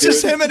God, it's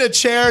just him in a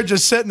chair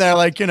just sitting there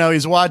like,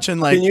 he's watching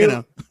like,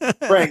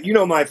 Frank,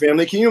 my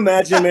family. Can you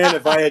imagine, man,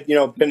 if I had,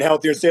 been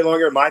healthier and stayed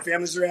longer, my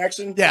family's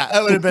reaction? Yeah,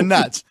 that would have been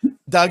nuts.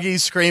 Dougie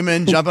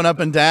screaming, jumping up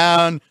and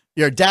down.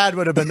 Your dad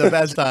would have been the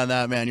best on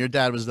that, man. Your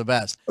dad was the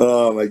best.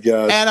 Oh, my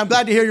God. And I'm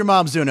glad to hear your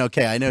mom's doing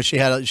okay. I know she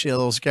had a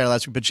little scare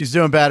last week, but she's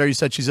doing better. You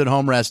said she's at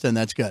home resting.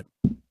 That's good.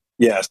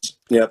 Yes.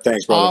 Yeah,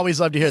 thanks, brother.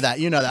 Always love to hear that.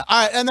 You know that.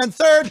 All right, and then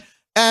third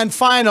and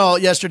final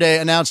yesterday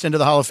announced into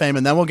the Hall of Fame,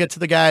 and then we'll get to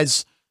the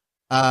guys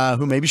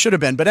who maybe should have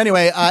been. But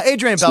anyway,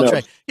 Adrian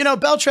Beltre.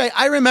 Beltre,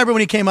 I remember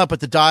when he came up with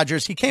the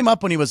Dodgers. He came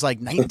up when he was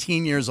like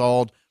 19 years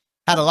old,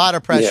 had a lot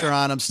of pressure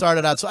on him,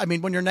 started out. So, I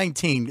mean, when you're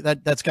 19,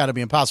 that's got to be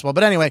impossible.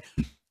 But anyway,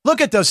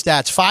 look at those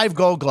stats. 5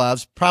 gold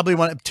gloves, probably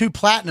 2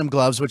 platinum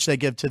gloves, which they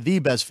give to the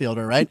best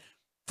fielder, right?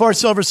 4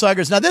 silver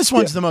sluggers. Now, this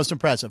one's the most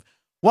impressive.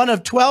 One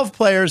of 12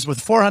 players with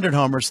 400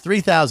 homers,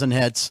 3,000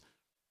 hits.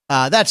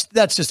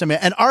 That's just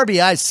amazing. And RBI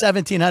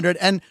 1,700.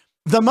 And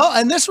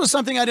and this was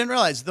something I didn't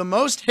realize. The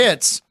most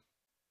hits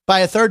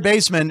by a third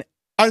baseman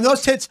are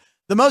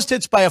the most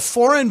hits by a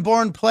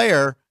foreign-born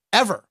player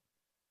ever,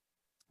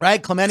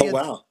 right? Clemente. Oh,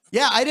 wow.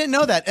 Yeah, I didn't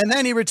know that. And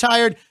then he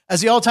retired as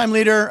the all-time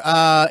leader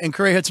in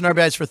career hits and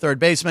RBIs for third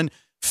baseman,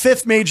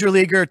 5th major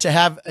leaguer to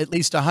have at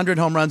least 100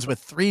 home runs with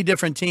 3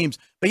 different teams.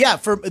 But yeah,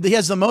 he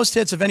has the most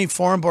hits of any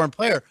foreign-born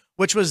player,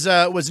 which was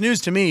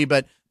news to me.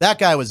 But that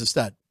guy was a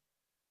stud.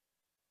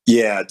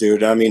 Yeah,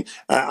 dude. I mean,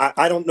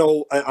 I don't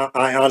know.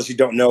 I honestly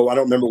don't know. I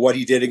don't remember what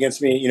he did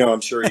against me.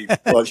 I'm sure you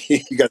got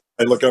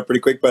to look it up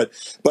pretty quick. But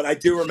I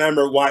do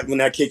remember when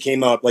that kid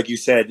came up, like you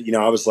said.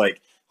 I was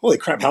like, holy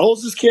crap, how old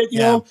is this kid? You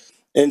know.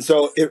 And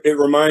so it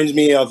reminds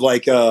me of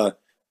like an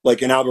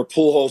Albert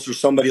Pujols or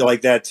somebody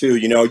like that too.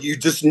 You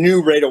just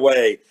knew right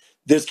away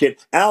this kid,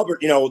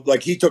 Albert,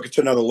 like he took it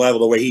to another level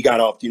the way he got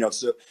off,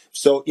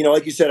 so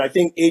like you said, I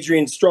think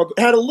Adrian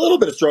had a little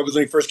bit of struggles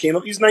when he first came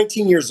up. He was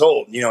 19 years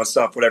old, and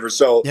stuff, whatever.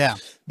 So, yeah,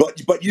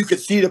 but you could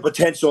see the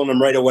potential in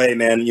him right away,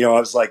 man. I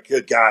was like,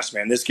 good gosh,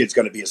 man, this kid's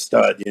going to be a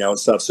stud, and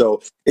stuff.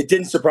 So it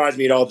didn't surprise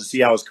me at all to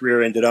see how his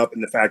career ended up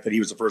and the fact that he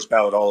was the first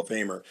ballot Hall of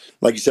Famer.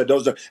 Like you said,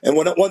 and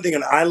one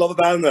thing I love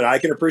about him that I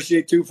can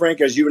appreciate too,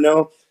 Frank, as you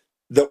know,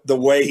 the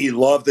way he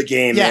loved the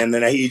game, man,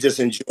 and he just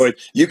enjoyed.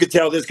 You could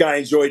tell this guy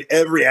enjoyed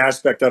every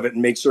aspect of it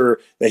and make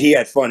sure that he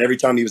had fun every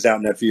time he was out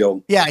in that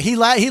field. Yeah, he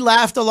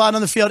laughed a lot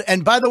on the field.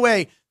 And by the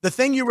way, the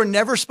thing you were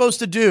never supposed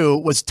to do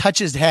was touch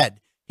his head.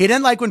 He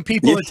didn't like when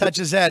people would touch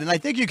his head. And I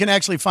think you can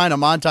actually find a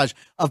montage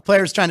of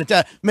players trying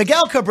to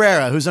Miguel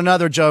Cabrera, who's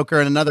another joker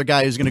and another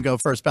guy who's going to go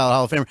first ballot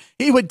Hall of Famer.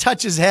 He would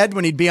touch his head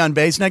when he'd be on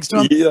base next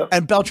to him,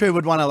 and Beltre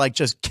would want to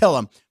just kill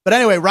him. But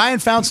anyway, Ryan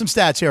found some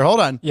stats here.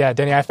 Hold on. Yeah,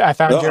 Denny, I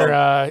found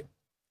your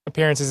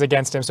appearances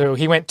against him. So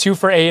he went 2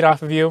 for 8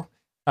 off of you,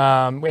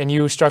 and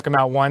you struck him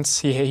out once.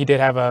 He did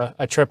have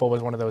a triple,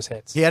 was one of those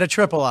hits. He had a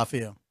triple off of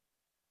you.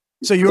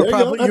 So you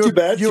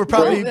were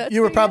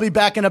probably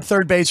backing up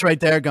third base right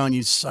there, going,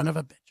 "You son of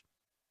a bitch."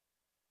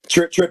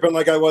 Tripping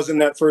like I was in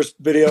that first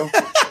video.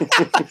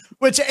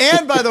 Which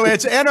Ann, by the way,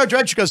 it's Ann, our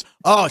director.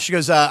 She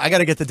goes, I got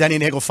to get the Denny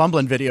Neagle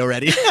fumbling video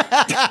ready. There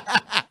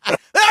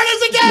it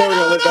is again.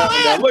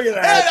 Look at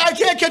that. Ann, I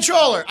can't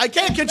control her. I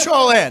can't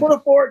control Ann. Put a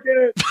fork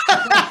in it.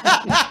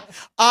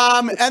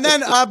 And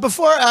then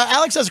before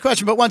Alex has a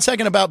question, but 1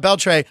 second about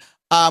Beltre.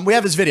 We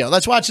have his video.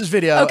 Let's watch his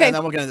video, and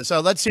then we'll get into this. So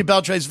let's see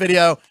Beltre's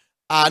video.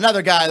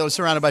 Another guy that was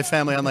surrounded by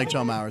family, unlike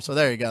Joe Mauer. So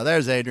there you go.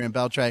 There's Adrian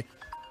Beltre.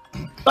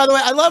 By the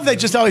way, I love they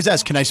just always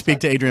ask, "Can I speak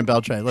to Adrian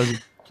Beltre?"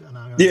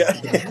 Yeah.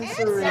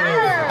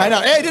 I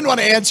know. Hey, I didn't want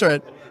to answer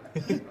it.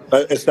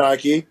 It's not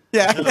key.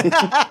 Yeah.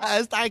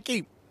 It's not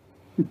key.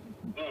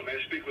 Hello, may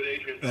I speak with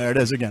Adrian? There it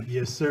is again.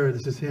 Yes, sir.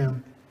 This is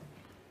him.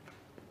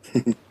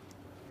 Adrian,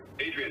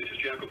 this is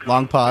Jacko.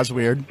 Long pause.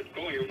 Weird.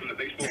 Calling you from the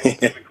Baseball Hall of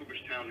Fame in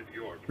Cooperstown,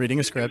 New York.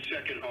 Reading a script.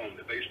 Second home.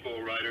 The baseball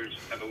writers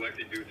have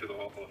elected you to the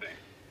Hall of Fame.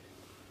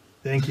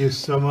 Thank you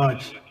so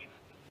much.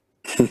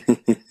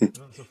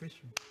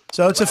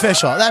 So it's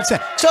official. That's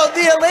it. So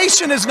the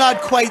elation is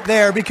not quite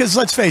there because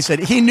let's face it,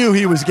 he knew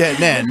he was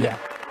getting in. Yeah.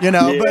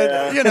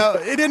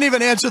 But he didn't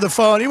even answer the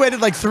phone. He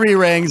waited like 3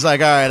 rings.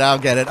 Like, all right, I'll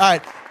get it. All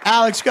right,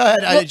 Alex, go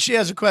ahead. She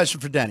has a question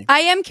for Denny. I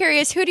am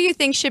curious. Who do you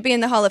think should be in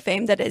the Hall of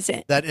Fame that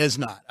isn't? That is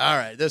not. All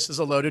right, this is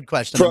a loaded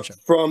question.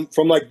 From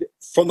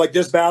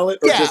this ballot.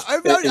 Or just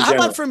how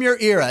about from your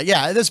era?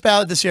 Yeah, this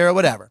ballot, this era,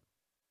 whatever.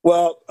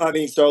 Well, I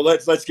mean, so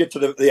let's get to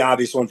the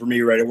obvious one for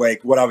me right away.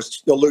 What I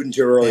was alluding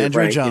to earlier,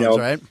 Andrew Frank, Jones,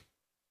 right?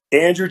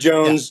 Andrew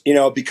Jones,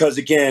 because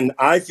again,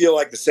 I feel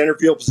like the center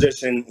field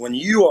position, when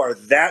you are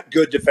that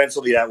good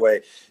defensively that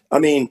way, I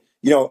mean,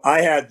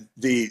 I had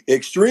the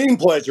extreme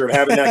pleasure of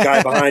having that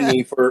guy behind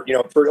me for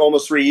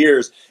almost 3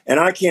 years. And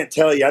I can't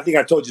tell you, I think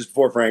I told you this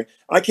before, Frank,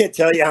 I can't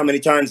tell you how many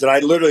times that I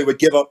literally would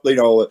give up,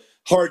 a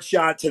hard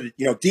shot to,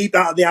 deep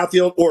out in the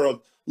outfield or a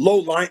low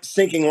line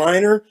sinking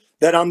liner.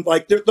 that I'm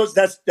like,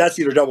 that's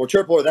either double or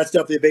triple, or that's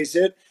definitely a base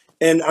hit.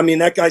 And I mean,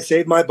 that guy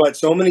saved my butt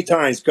so many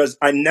times because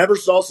I never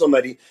saw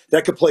somebody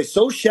that could play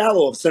so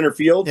shallow of center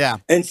field. Yeah.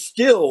 And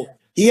still,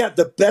 he had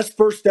the best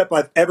first step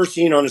I've ever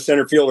seen on a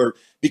center fielder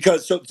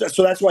because so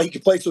that's why he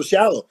could play so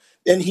shallow.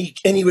 And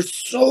he was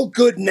so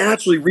good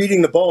naturally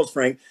reading the balls,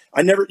 Frank.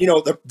 I never,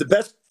 the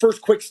best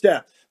first quick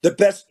step, the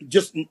best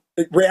just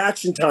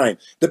reaction time,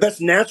 the best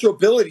natural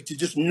ability to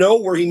just know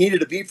where he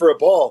needed to be for a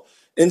ball.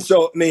 And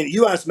so, I mean,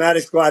 you ask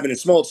Maddox, Glavine, and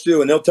Smoltz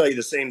too, and they'll tell you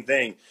the same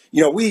thing.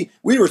 We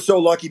were so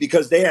lucky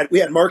because we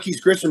had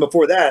Marquise Grissom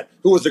before that,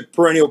 who was a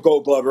perennial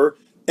Gold Glover,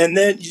 and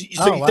then you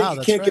think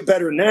you can't get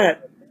better than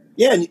that.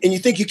 Yeah, and you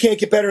think you can't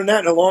get better than that,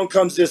 and along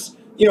comes this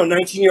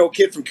 19-year-old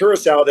kid from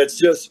Curacao that's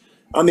just,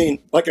 I mean,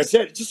 like I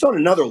said, it's just on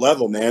another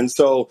level, man.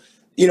 So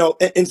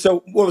and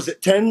so what was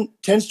it, 10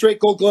 straight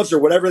Gold Gloves or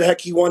whatever the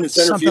heck he won in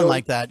center field, something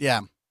like that, yeah.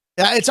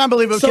 Yeah, it's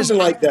unbelievable. Something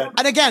like that.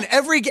 And again,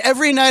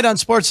 every night on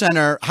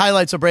SportsCenter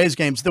highlights of Braves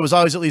games, there was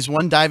always at least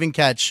one diving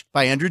catch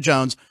by Andrew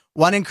Jones,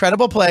 one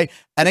incredible play.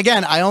 And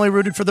again, I only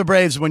rooted for the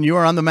Braves when you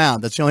were on the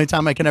mound. That's the only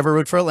time I can ever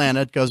root for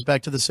Atlanta. It goes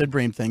back to the Sid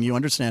Bream thing. You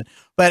understand.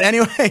 But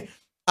anyway,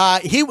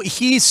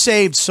 he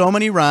saved so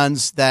many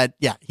runs that,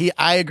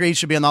 I agree he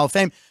should be in the Hall of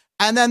Fame.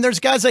 And then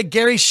there's guys like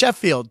Gary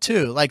Sheffield,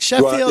 too. Like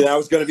Sheffield. Well, that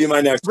was going to be my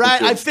next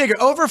right, one, I figure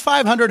over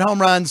 500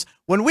 home runs.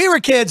 When we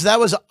were kids, that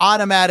was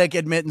automatic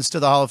admittance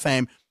to the Hall of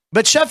Fame.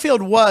 But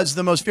Sheffield was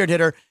the most feared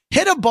hitter.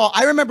 Hit a ball.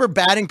 I remember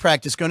batting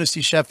practice going to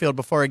see Sheffield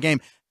before a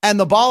game, and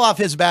the ball off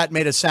his bat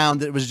made a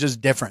sound that was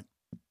just different.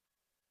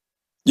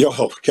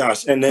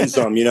 Gosh, and then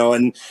some,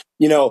 and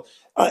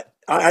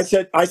I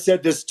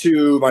said this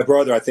to my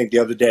brother, I think the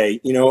other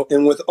day,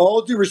 and with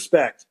all due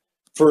respect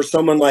for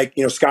someone like,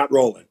 Scott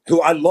Rowland,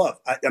 who I love.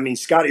 I mean,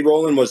 Scotty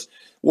Rowland was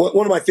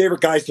one of my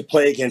favorite guys to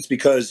play against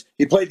because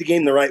he played the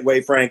game the right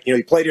way, Frank.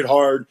 He played it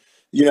hard.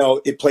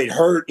 It played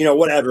hurt,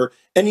 whatever.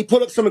 And he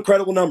put up some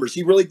incredible numbers.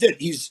 He really did.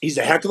 He's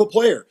a heck of a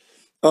player.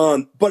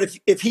 But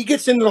if he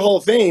gets into the Hall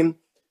of Fame,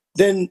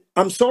 then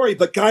I'm sorry,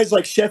 but guys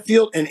like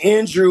Sheffield and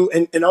Andrew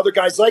and other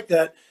guys like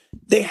that,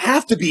 they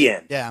have to be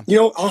in. Yeah.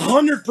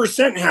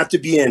 100% have to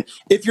be in.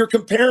 If you're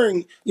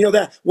comparing,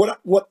 that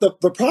what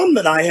the problem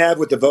that I have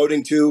with the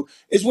voting too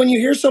is when you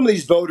hear some of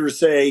these voters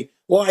say,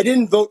 well, I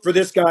didn't vote for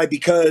this guy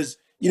because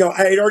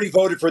I had already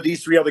voted for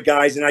these three other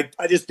guys, and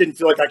I just didn't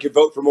feel like I could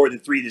vote for more than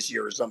 3 this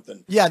year or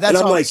something. Yeah, that's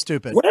always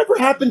stupid. Whatever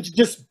happened to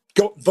just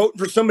go voting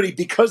for somebody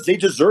because they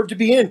deserve to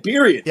be in,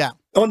 period. Yeah.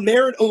 On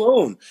merit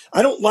alone.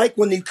 I don't like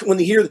when they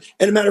hear,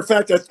 and a matter of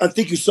fact, I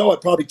think you saw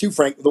it probably too,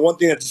 Frank. The one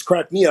thing that just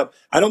cracked me up,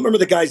 I don't remember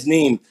the guy's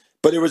name,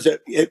 but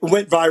it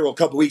went viral a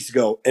couple weeks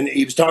ago, and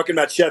he was talking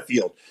about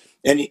Sheffield,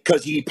 and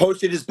because he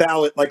posted his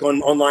ballot like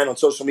online on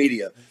social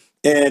media.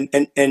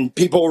 And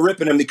people were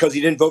ripping him because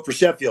he didn't vote for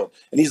Sheffield.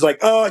 And he's like,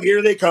 oh,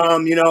 here they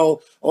come,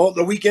 all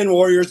the weekend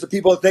warriors, the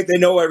people that think they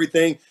know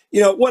everything,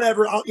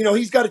 whatever.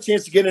 He's got a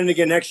chance to get in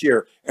again next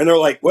year. And they're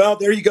like, well,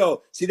 there you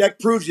go. See, that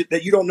proves it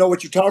that you don't know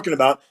what you're talking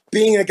about.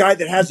 Being a guy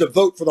that has a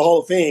vote for the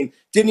Hall of Fame,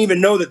 didn't even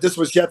know that this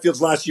was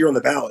Sheffield's last year on the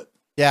ballot.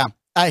 Yeah.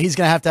 He's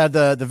going to have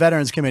the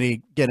Veterans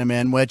Committee get him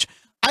in, which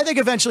I think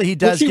eventually he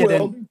does get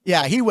in.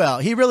 Yeah, he will.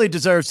 He really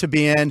deserves to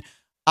be in.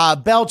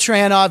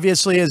 Beltran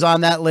obviously is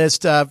on that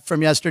list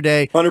from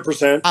yesterday.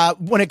 100%.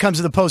 When it comes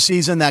to the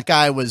postseason, that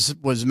guy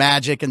was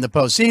magic in the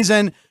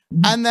postseason.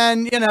 And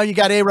then, you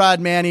got A-Rod,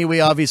 Manny. We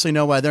obviously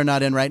know why they're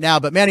not in right now.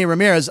 But Manny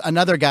Ramirez,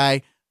 another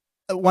guy,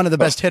 one of the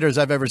best hitters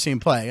I've ever seen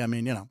play. I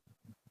mean,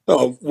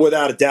 Oh,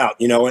 without a doubt,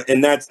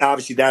 and that's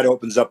obviously that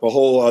opens up a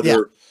whole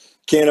other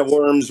can of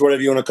worms,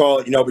 whatever you want to call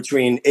it,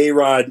 between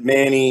A-Rod,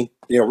 Manny,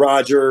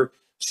 Roger,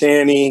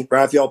 Sammy,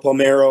 Rafael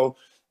Palmeiro,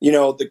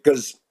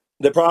 because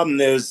the problem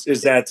is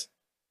that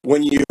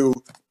when you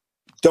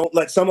don't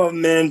let some of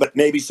them in, but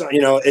maybe some,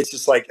 it's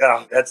just like,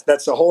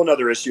 that's a whole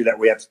nother issue that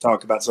we have to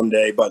talk about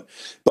someday. But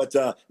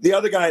the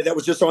other guy that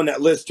was just on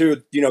that list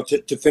too,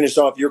 to finish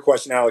off your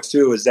question, Alex,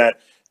 too, is that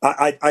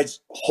I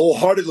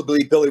wholeheartedly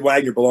believe Billy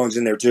Wagner belongs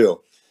in there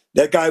too.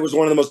 That guy was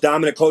one of the most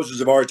dominant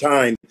closers of our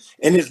time,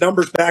 and his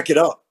numbers back it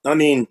up. I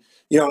mean,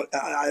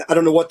 I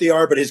don't know what they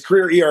are, but his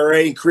career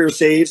ERA and career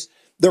saves,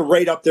 they're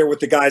right up there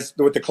with the guys,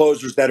 with the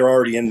closers that are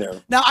already in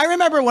there. Now, I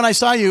remember when I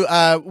saw you,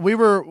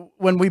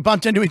 when we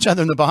bumped into each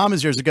other in the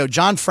Bahamas years ago,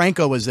 John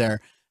Franco was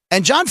there.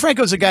 And John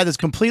Franco is a guy that's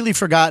completely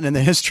forgotten in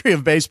the history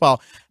of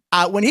baseball.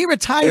 When he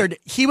retired,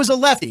 he was a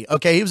lefty.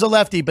 Okay, he was a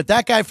lefty, but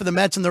that guy for the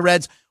Mets and the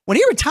Reds, when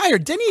he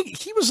retired,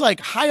 he was like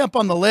high up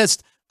on the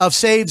list of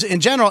saves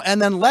in general.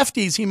 And then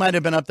lefties, he might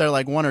have been up there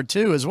like 1 or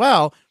 2 as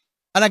well.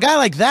 And a guy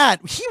like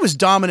that, he was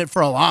dominant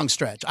for a long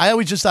stretch. I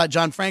always just thought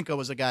John Franco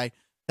was a guy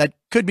that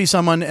could be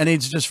someone, and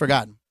he's just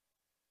forgotten.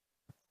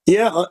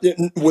 Yeah,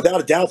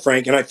 without a doubt,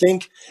 Frank. And I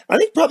think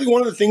probably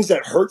one of the things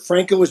that hurt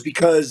Franco was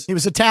because he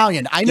was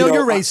Italian. I know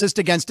you're racist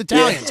against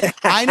Italians. Yeah.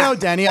 I know,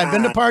 Denny. I've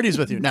been to parties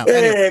with you. No,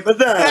 hey, but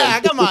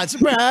come on,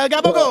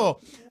 gabago.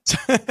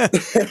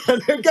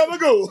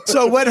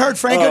 So what hurt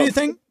Franco? Do you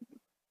think?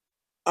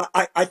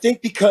 I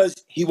think because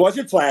he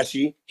wasn't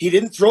flashy, he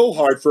didn't throw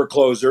hard for a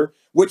closer,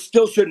 which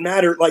still shouldn't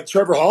matter. Like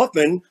Trevor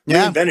Hoffman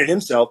reinvented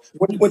himself.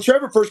 When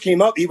Trevor first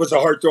came up, he was a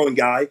hard throwing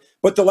guy,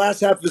 but the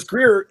last half of his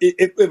career,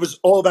 it was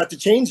all about the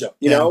changeup,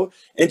 you know.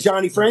 And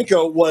Johnny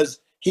Franco was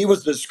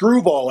the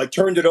screwball, like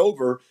turned it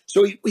over.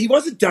 So he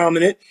wasn't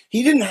dominant.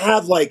 He didn't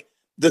have like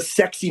the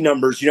sexy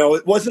numbers, you know.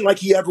 It wasn't like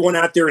he ever went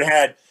out there and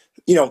had,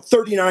 you know,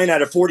 39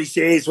 out of 40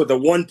 saves with a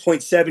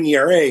 1.7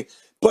 ERA,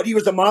 but he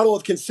was a model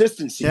of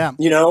consistency,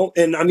 you know.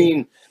 And I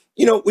mean,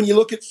 you know, when you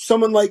look at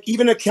someone like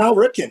even a Cal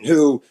Ripken,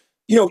 who,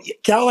 you know,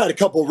 Cal had a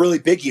couple of really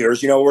big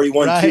years, you know, where he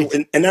won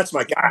two, and that's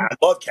my guy. I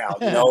love Cal,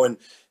 you know, and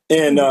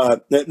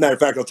matter of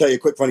fact, I'll tell you a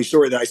quick funny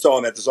story that I saw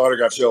him at this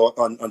autograph show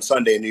on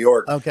Sunday in New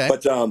York. Okay.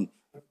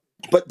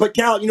 But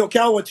Cal, you know,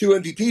 Cal won 2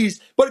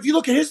 MVPs. But if you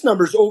look at his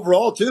numbers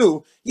overall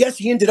too, yes,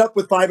 he ended up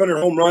with 500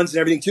 home runs and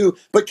everything too.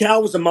 But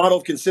Cal was a model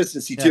of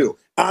consistency too.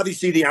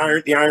 Obviously, the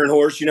Iron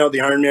Horse, you know,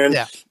 the Iron Man,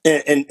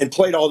 and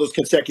played all those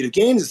consecutive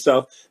games and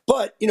stuff.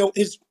 But you know,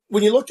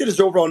 when you looked at his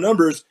overall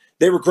numbers,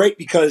 they were great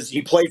because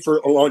he played for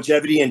a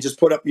longevity and just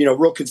put up, you know,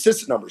 real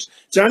consistent numbers.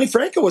 Johnny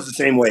Franco was the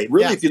same way,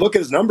 really, if you look at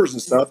his numbers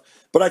and stuff.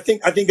 But I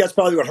think that's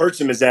probably what hurts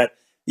him is that,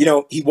 you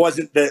know, he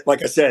wasn't the,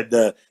 like I said,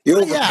 the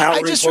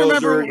overpowering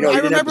closer. You know, I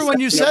remember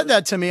when you said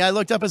that to me, I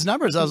looked up his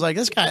numbers. I was like,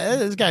 this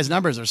guy's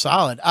numbers are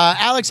solid.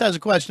 Alex has a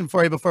question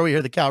for you before we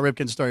hear the Cal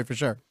Ripken story for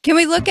sure. Can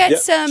we look at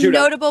some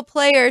notable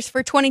players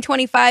for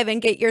 2025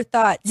 and get your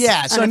thoughts?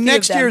 Yeah. So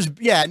next year's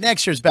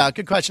ballot.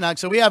 Good question,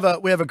 Alex. So we have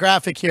a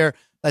graphic here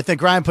I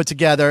think Ryan put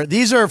together.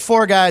 These are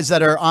 4 guys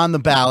that are on the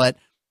ballot,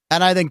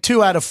 and I think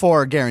 2 out of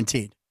 4 are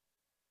guaranteed.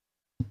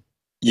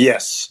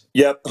 Yes.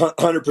 Yep.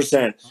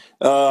 100%.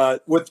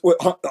 With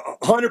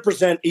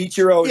 100%,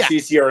 Ichiro and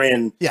CC are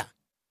in. Yeah.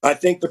 I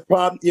think the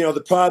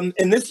problem,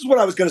 and this is what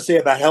I was going to say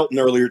about Helton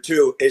earlier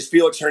too, is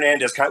Felix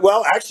Hernandez. For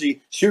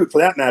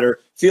that matter,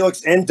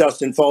 Felix and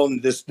Dustin fall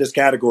into this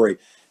category.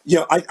 You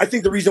know, I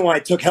think the reason why I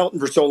took Helton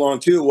for so long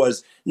too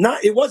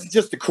it wasn't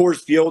just the Coors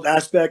Field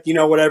aspect, you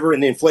know, whatever,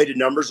 and the inflated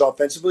numbers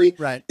offensively.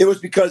 Right. It was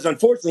because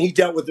unfortunately he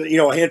dealt with, you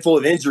know, a handful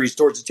of injuries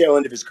towards the tail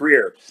end of his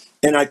career.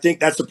 And I think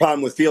that's the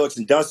problem with Felix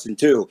and Dustin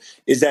too,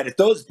 is that if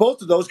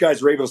both of those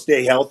guys were able to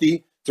stay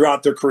healthy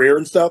throughout their career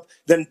and stuff,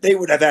 then they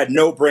would have had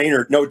no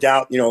brainer, no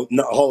doubt, you know,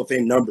 Hall of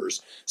Fame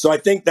numbers. So I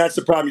think that's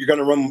the problem you're going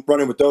to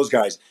run in with those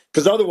guys,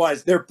 because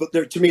otherwise they're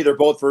to me they're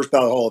both first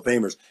ballot Hall of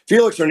Famers.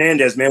 Felix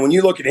Hernandez, man, when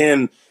you look at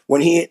him,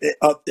 when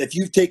if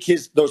you take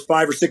those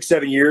 5 or 6,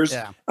 7 years,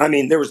 I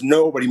mean, there was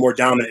nobody more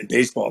dominant in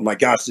baseball. My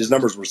gosh, his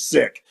numbers were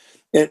sick.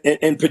 And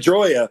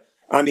Pedroia,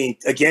 I mean,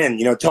 again,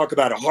 you know, talk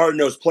about a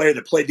hard-nosed player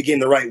that played the game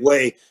the right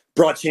way,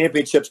 brought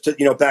championships to,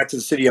 you know, back to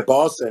the city of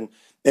Boston,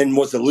 and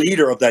was the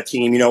leader of that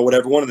team, you know,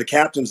 whatever, one of the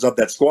captains of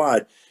that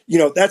squad. You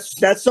know, that's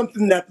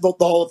something that the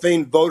Hall of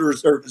Fame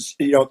voters,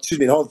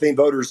 the Hall of Fame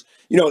voters,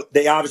 you know,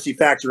 they obviously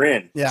factor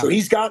in. Yeah. So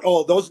he's got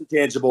all those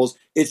intangibles.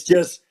 It's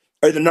just,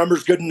 are the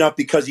numbers good enough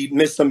because he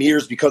missed some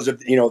years because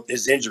of, you know,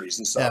 his injuries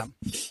and stuff?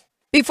 Yeah.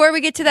 Before we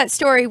get to that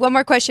story, one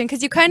more question,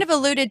 because you kind of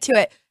alluded to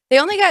it. They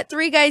only got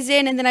 3 guys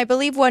in, and then I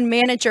believe 1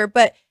 manager.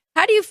 But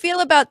how do you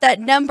feel about that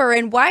number,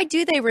 and why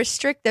do they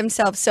restrict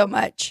themselves so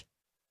much?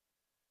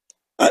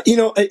 You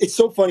know, it's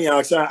so funny,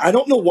 Alex. I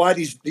don't know why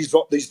these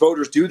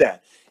voters do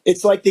that.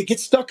 It's like they get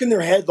stuck in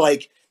their head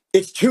like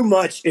it's too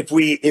much if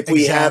we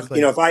have,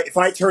 you know, if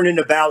I turn in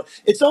a ballot.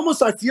 It's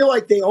almost, I feel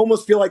like they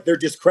almost feel like they're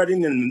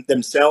discrediting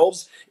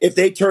themselves if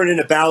they turn in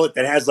a ballot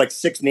that has like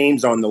 6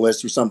 names on the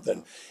list or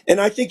something. And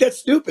I think that's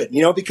stupid,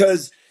 you know,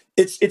 because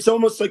it's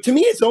almost like, to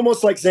me, it's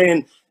almost like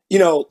saying, you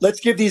know,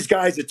 let's give these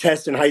guys a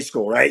test in high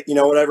school, right? You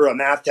know, whatever, a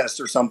math test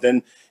or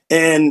something.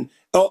 And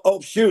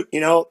oh shoot, you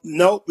know,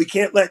 no, we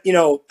can't let, you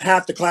know,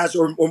 half the class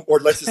or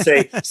let's just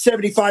say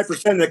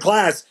 75% of the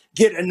class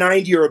get a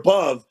 90 or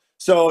above.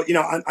 So, you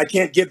know, I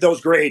can't give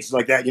those grades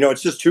like that. You know,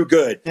 it's just too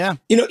good. Yeah.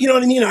 You know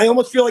what I mean? I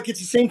almost feel like it's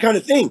the same kind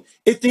of thing.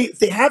 If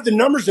they have the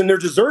numbers and they're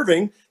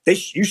deserving,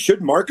 you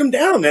should mark them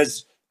down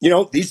as, you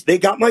know, they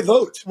got my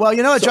vote. Well,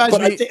 you know what drives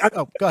me?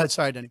 Go ahead.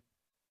 Sorry, Denny.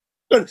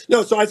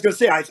 No, so I was going to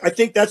say, I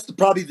think that's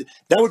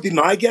that would be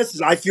my guess,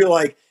 is I feel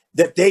like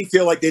that they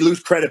feel like they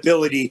lose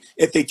credibility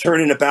if they turn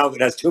in a ballot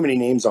that has too many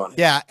names on it.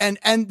 Yeah,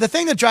 and the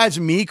thing that drives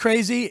me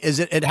crazy is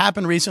it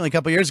happened recently a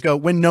couple of years ago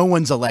when no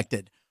one's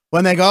elected.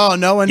 When they go, oh,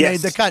 no one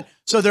made the cut.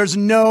 So there's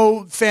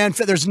no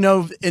there's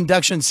no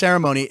induction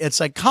ceremony.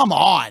 It's like, come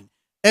on.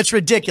 It's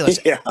ridiculous.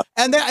 Yeah.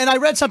 And I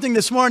read something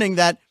this morning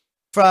that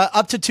for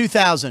up to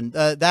 2000,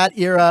 that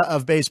era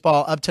of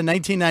baseball, up to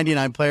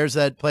 1999 players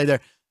that played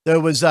there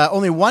was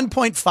only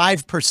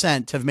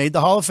 1.5% have made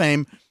the Hall of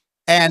Fame.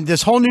 And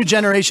this whole new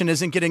generation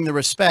isn't getting the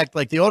respect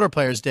like the older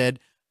players did.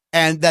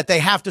 And that they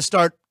have to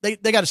start, they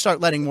got to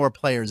start letting more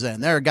players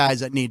in. There are guys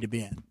that need to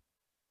be in.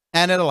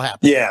 And it'll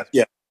happen. Yeah,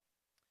 yeah.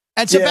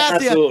 And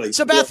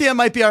Sabathia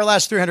might be our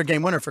last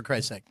 300-game winner, for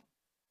Christ's sake.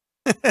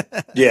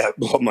 Yeah.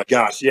 Oh, my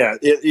gosh. Yeah.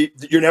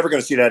 You're never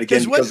going to see that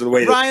again because of the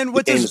way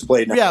the game is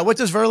played now. Yeah. What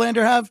does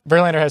Verlander have?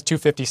 Verlander has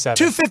 257.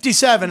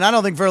 257. I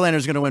don't think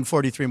Verlander's going to win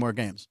 43 more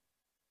games.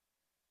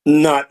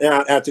 Not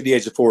after the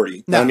age of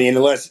 40. No. I mean,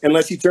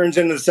 unless he turns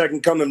into the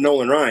second coming of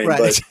Nolan Ryan,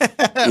 right?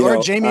 But,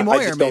 or Jamie Moyer,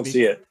 I just maybe. don't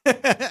see it.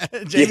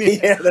 Jamie.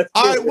 Yeah,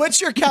 all right,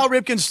 what's your Cal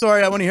Ripken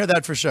story? I want to hear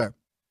that for sure.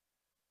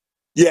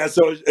 Yeah,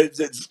 so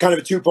it's kind of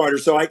a two-parter.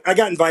 So I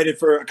got invited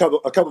for a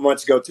couple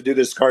months ago to do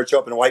this card show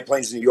up in White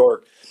Plains, New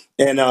York,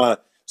 and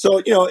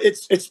so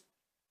it's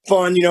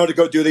fun, to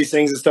go do these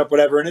things and stuff,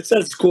 whatever. And it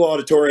says it's a cool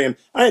auditorium.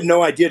 I had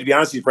no idea, to be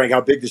honest with you, Frank,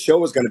 how big the show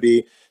was going to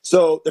be.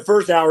 So the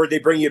first hour they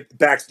bring you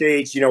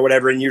backstage,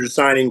 whatever, and you're just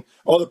signing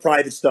all the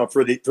private stuff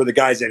for the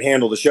guys that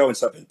handle the show and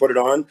stuff and put it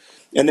on.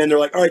 And then they're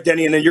like, all right,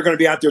 Denny, and then you're going to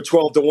be out there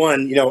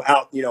 12-1,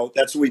 out,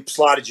 that's what we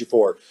slotted you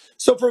for.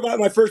 So for about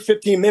my first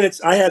 15 minutes,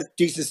 I had a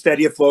decent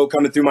steady flow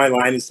coming through my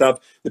line and stuff.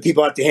 The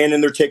people have to hand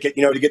in their ticket,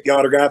 to get the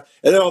autograph.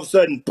 And then all of a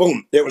sudden,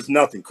 boom, there was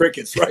nothing.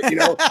 Crickets, right?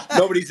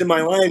 Nobody's in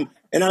my line.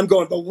 And I'm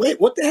going, but wait,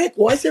 what the heck?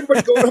 Why is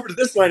everybody going over to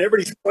this line?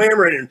 Everybody's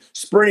clamoring and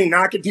sprinting,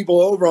 knocking people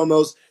over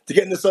almost to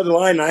get in this other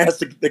line. And I asked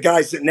the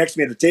guy sitting next to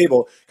me at the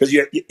table, because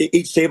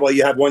each table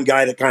you have one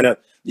guy that kind of,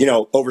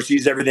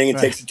 oversees everything and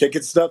takes the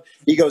tickets and stuff.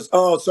 He goes,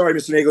 oh, sorry,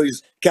 Mr. Neagle.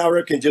 He's Cal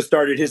Ripken just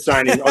started his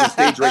signing on the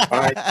stage right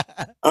behind.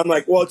 I'm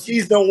like, well,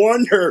 geez, no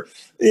wonder.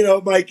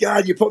 My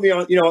God, you put me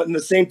on, in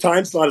the same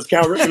time slot as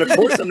Cal Ripken. Of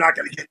course I'm not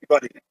going to get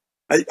anybody.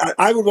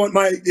 I would want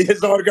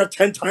his autograph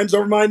 10 times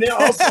over mine now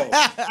also.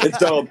 And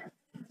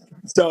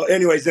so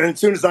anyways, and as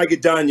soon as I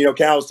get done,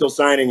 Cal's still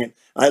signing, and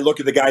I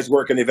look at the guys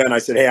working the event. I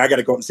said, hey, I got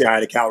to go up and say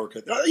hi to Cal.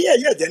 Oh,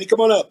 yeah, Denny,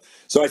 come on up.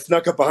 So I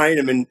snuck up behind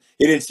him, and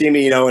he didn't see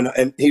me,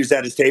 and he was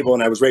at his table,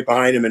 and I was right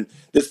behind him. And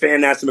this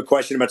fan asked him a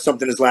question about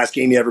something his last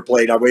game he ever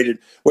played. I waited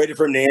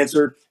for him to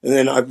answer, and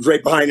then I was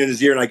right behind in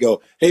his ear, and I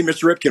go, hey,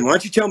 Mr. Ripken, why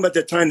don't you tell him about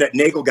that time that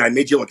Neagle guy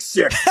made you look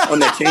sick on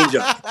that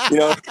changeup?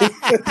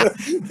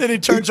 Then he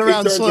turns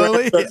around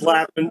slowly. Starts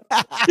laughing.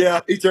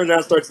 Yeah, he turns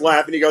around, starts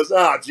laughing. He goes,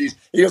 oh, geez.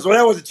 He goes, well,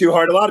 that wasn't too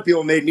hard. A lot of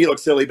people made me look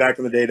silly back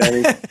in the day,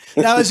 Denny.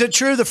 Now, is it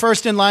true the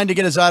first in line to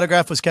get his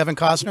autograph was Kevin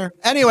Costner?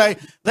 Anyway,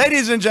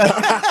 ladies and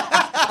gentlemen,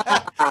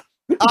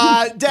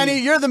 Denny,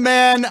 you're the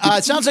man.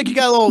 It sounds like you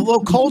got a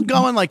little cold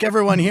going, like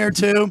everyone here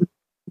too.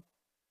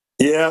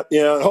 Yeah.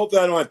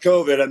 Hopefully I don't have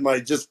COVID.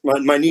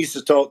 My niece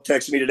just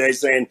texted me today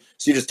saying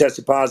she just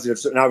tested positive,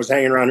 and I was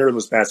hanging around her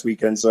this past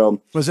weekend.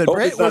 So was it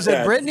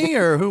Brittany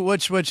or who?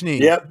 Which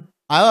niece? Yep.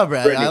 I love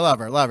Brittany. I love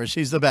her.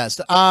 She's the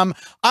best. All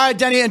right,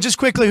 Denny, and just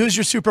quickly, who's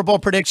your Super Bowl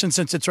prediction,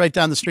 since it's right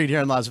down the street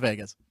here in Las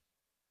Vegas?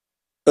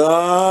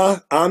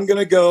 I'm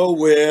gonna go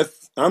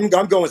with I'm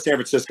going with San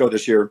Francisco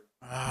this year.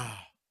 Oh,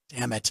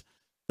 damn it!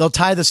 They'll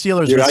tie the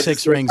Steelers with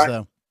 6 rings,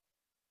 though.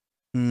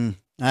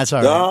 That's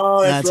all right.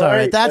 Oh, that's all right.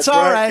 right. That's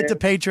all right. The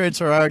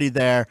Patriots are already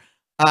there.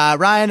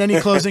 Ryan,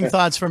 any closing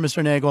thoughts for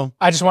Mr. Neagle?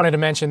 I just wanted to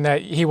mention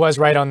that he was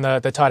right on the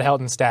Todd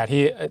Helton stat.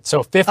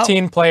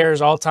 15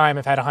 players all time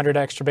have had 100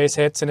 extra base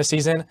hits in a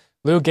season.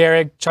 Lou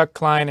Gehrig, Chuck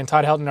Klein, and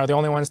Todd Helton are the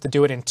only ones to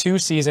do it in 2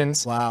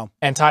 seasons. Wow.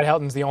 And Todd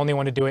Helton's the only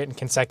one to do it in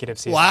consecutive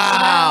seasons.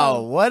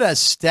 Wow. What a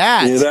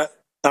stat. Yeah,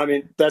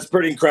 that's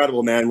pretty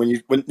incredible, man. When you're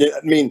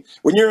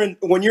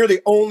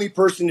the only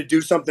person to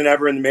do something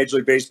ever in the Major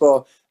League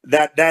Baseball,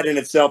 that in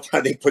itself, I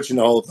think, puts you in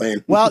the Hall of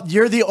Fame. Well,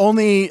 you're the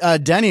only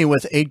Denny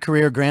with 8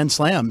 career Grand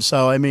Slams.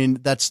 So, I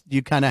mean,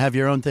 you kind of have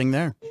your own thing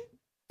there.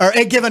 Or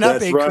given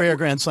up 8 career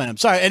Grand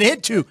Slams. Sorry, and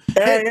hit 2.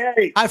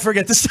 Hey. I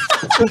forget this.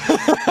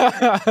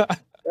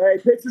 Hey,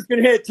 pitchers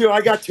can hit, too. I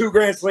got 2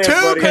 Grand Slams,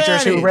 buddy.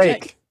 Pitchers who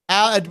rake.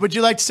 Would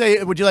you like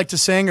to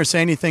sing or say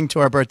anything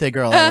to our birthday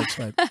girl, Alex?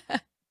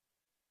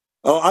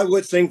 Oh, I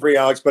would sing for you,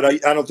 Alex, but I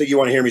don't think you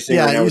want to hear me sing.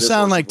 Yeah, you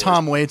sound like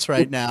Tom Waits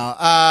right now.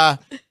 All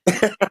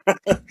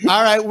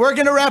right, we're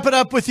going to wrap it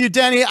up with you,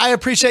 Denny. I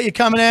appreciate you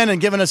coming in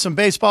and giving us some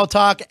baseball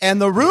talk. And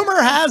the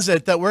rumor has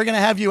it that we're going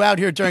to have you out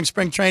here during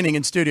spring training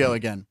in studio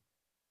again.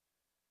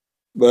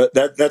 But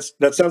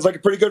that sounds like a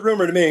pretty good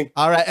rumor to me.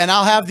 All right, and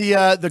I'll have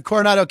the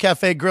Coronado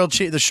Cafe grilled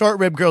cheese, the short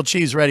rib grilled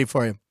cheese, ready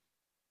for you.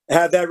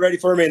 Have that ready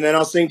for me, and then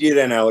I'll sing to you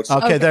then, Alex.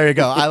 Okay, there you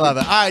go. I love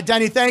it. All right,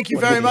 Denny, thank you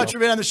very much for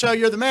being on the show.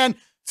 You're the man.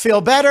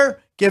 Feel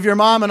better. Give your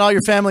mom and all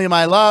your family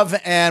my love.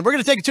 And we're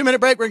going to take a 2-minute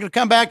break. We're going to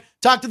come back,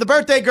 talk to the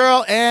birthday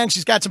girl, and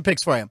she's got some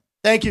picks for you.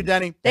 Thank you,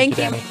 Denny. Thank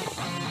you. Denny.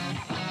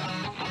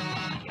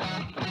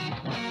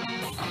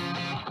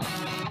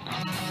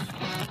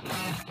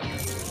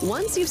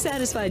 Once you've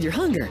satisfied your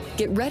hunger,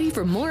 get ready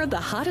for more of the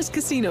hottest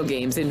casino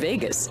games in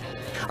Vegas.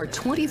 Our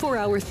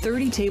 24-hour,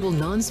 30-table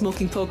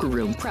non-smoking poker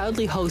room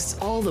proudly hosts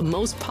all the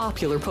most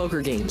popular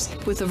poker games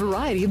with a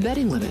variety of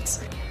betting limits.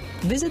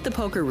 Visit the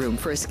poker room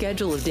for a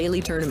schedule of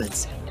daily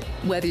tournaments.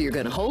 Whether you're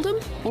going to hold 'em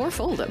or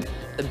fold 'em,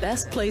 the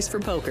best place for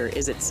poker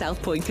is at South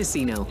Point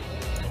Casino.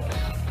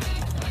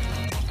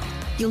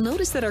 You'll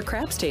notice that our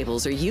craps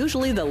tables are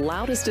usually the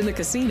loudest in the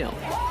casino.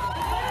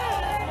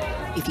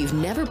 If you've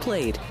never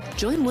played,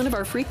 join one of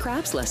our free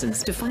craps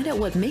lessons to find out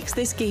what makes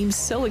this game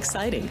so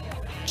exciting.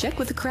 Check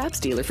with the craps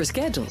dealer for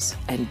schedules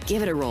and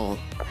give it a roll.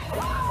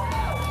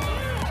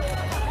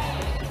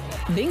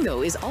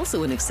 Bingo is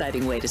also an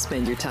exciting way to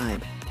spend your time.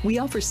 We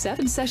offer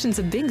 7 sessions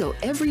of bingo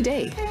every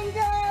day.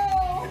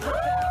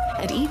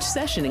 And each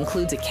session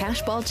includes a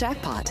cash ball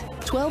jackpot,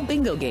 12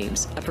 bingo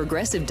games, a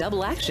progressive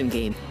double action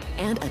game,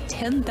 and a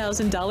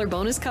 $10,000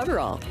 bonus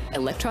coverall.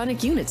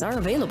 Electronic units are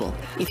available.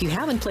 If you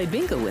haven't played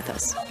bingo with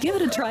us, give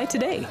it a try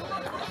today.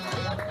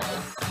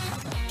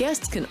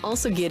 Guests can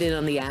also get in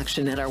on the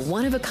action at our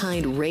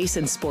one-of-a-kind race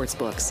and sports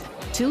books.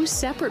 2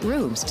 separate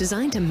rooms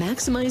designed to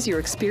maximize your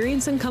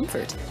experience and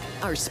comfort.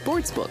 Our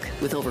sports book,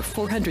 with over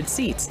 400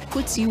 seats,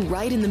 puts you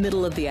right in the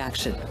middle of the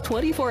action,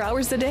 24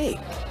 hours a day.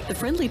 The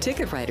friendly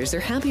ticket writers are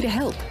happy to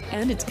help,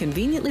 and it's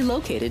conveniently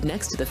located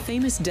next to the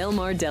famous Del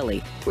Mar Deli,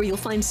 where you'll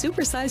find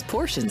supersized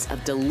portions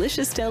of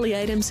delicious deli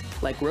items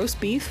like roast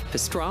beef,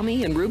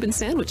 pastrami, and Reuben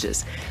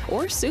sandwiches,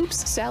 or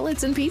soups,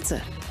 salads, and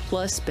pizza.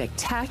 Plus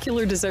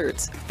spectacular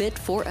desserts fit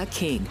for a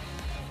king.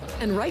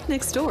 And right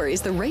next door is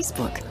the race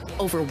book.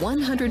 Over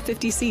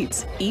 150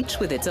 seats, each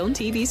with its own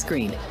TV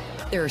screen.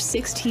 There are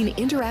 16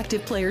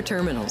 interactive player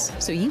terminals,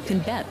 so you can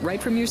bet right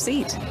from your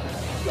seat.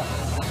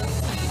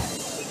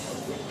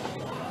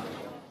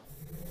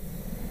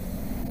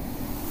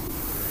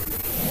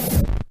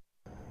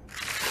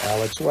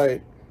 Alex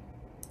White,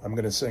 I'm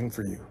going to sing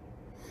for you.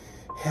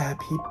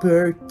 Happy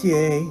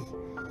birthday,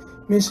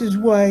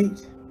 Mrs.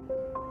 White.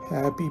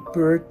 Happy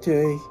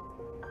birthday,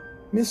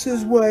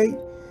 Mrs. White.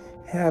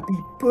 Happy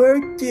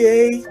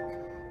birthday,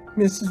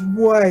 Mrs.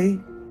 White.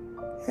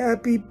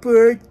 Happy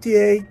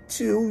birthday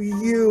to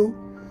you.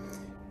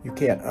 You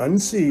can't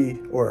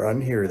unsee or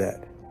unhear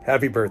that.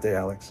 Happy birthday,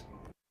 Alex.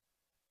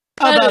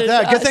 How about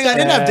that? Good thing I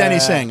didn't have Denny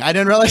sing. I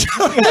didn't realize.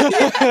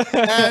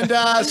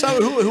 And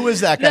so who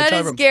is that guy?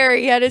 That is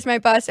Gary. That is my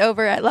boss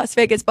over at Las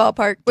Vegas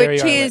Ballpark,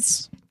 which he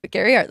is.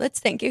 Gary Artlitz,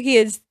 thank you. He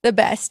is the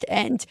best.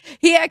 And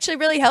he actually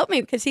really helped me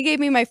because he gave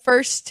me my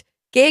first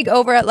gig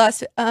over at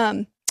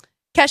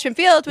Cashman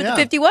Field with the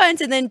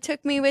 51s and then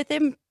took me with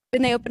him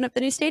when they opened up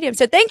the new stadium.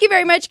 So thank you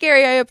very much,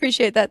 Gary. I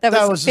appreciate that. That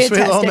was a fantastic.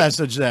 sweet little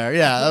message there.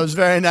 Yeah, that was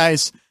very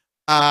nice.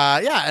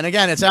 And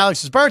again, it's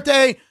Alex's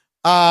birthday.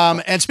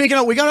 And speaking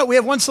of, we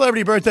have one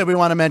celebrity birthday we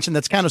want to mention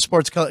that's kind of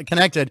sports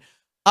connected.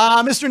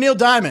 Mr. Neil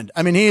Diamond.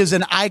 I mean, he is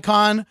an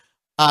icon.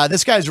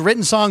 This guy's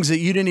written songs that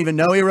you didn't even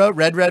know he wrote.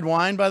 Red, Red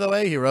Wine, by the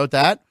way, he wrote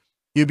that.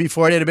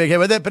 UB40 had a big hit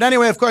with it. But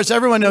anyway, of course,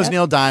 everyone knows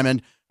Neil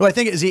Diamond, who I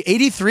think, is he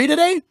 83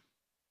 today?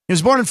 He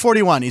was born in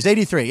 41. He's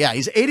 83. Yeah,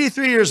 he's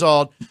 83 years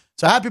old.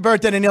 So happy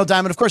birthday to Neil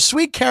Diamond. Of course,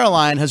 Sweet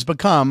Caroline has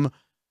become,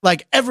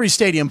 like, every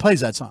stadium plays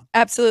that song.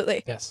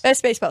 Absolutely. Yes.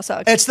 Best baseball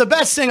song. It's the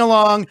best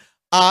sing-along.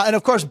 And,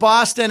 of course,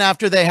 Boston,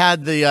 after they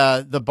had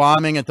the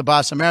bombing at the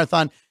Boston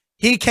Marathon,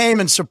 he came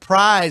and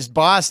surprised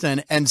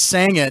Boston and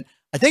sang it.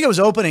 I think it was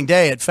opening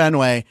day at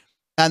Fenway,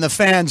 and the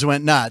fans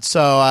went nuts. So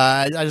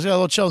I just got a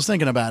little chills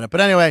thinking about it.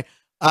 But anyway,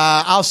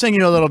 I'll sing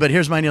you a little bit.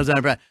 Here's my Neil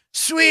Diamond.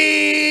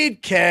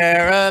 Sweet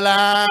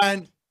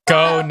Caroline.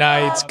 Go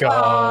Knights,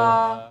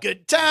 go.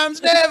 Good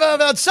times never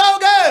felt so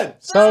good.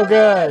 So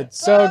good.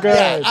 So good.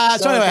 Yeah.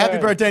 So anyway, happy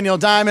birthday, Neil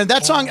Diamond.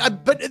 That song,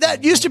 but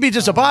that used to be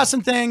just a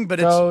Boston thing, but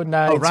it's, Go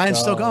Knights, Ryan's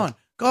go. still going.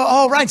 Go,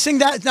 oh, Ryan, sing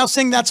that. Now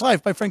sing That's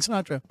Life by Frank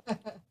Sinatra.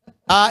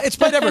 It's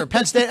played everywhere.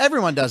 Penn State,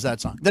 everyone does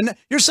that song.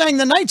 You're saying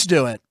the Knights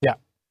do it. Yeah.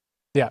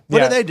 Yeah.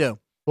 What do they do?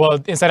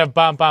 Well, instead of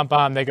bomb, bomb,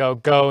 bomb, they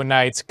go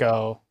Knights,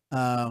 go.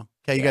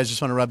 Okay, you guys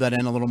just want to rub that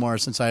in a little more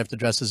since I have to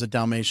dress as a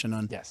Dalmatian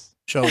on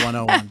Show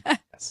 101.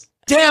 Yes.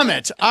 Damn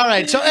it. All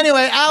right. So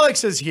anyway,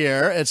 Alex is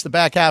here. It's the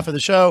back half of the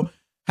show.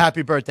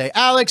 Happy birthday,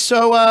 Alex.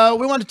 So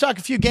we want to talk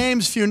a few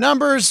games, few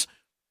numbers.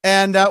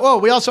 And,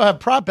 we also have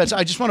prop bets.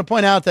 I just want to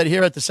point out that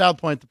here at the South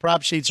Point, the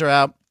prop sheets are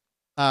out.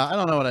 I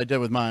don't know what I did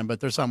with mine, but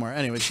they're somewhere.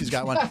 Anyway, she's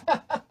got one.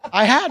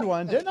 I had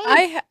one, didn't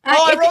I?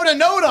 I wrote a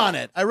note on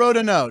it. I wrote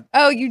a note.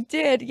 Oh, you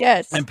did?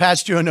 Yes. And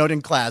passed you a note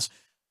in class.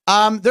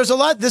 There's a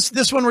lot.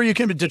 This one where you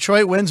can.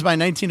 Detroit wins by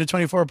 19 to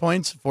 24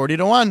 points,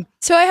 40-1.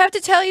 So I have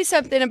to tell you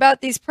something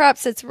about these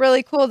props that's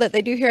really cool that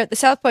they do here at the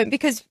South Point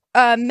because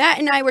Matt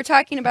and I were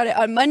talking about it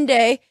on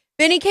Monday.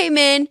 Benny came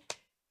in,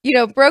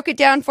 broke it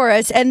down for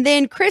us, and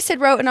then Chris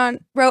had wrote on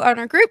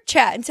our group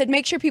chat and said,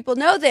 make sure people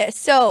know this.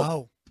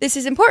 So this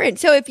is important.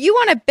 So if you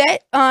want to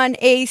bet on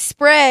a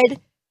spread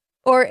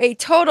or a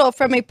total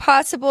from a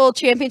possible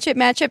championship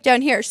matchup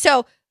down here.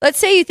 So let's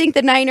say you think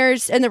the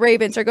Niners and the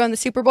Ravens are going to the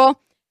Super Bowl.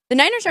 The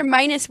Niners are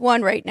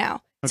 -1 right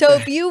now. Okay. So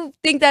if you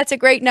think that's a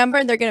great number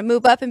and they're going to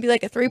move up and be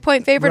like a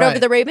 3-point favorite over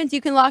the Ravens,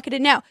 you can lock it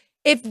in now.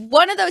 If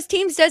one of those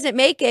teams doesn't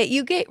make it,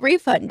 you get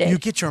refunded. You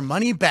get your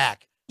money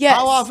back. Yes.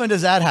 How often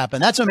does that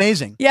happen? That's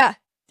amazing. Yeah,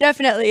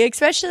 definitely.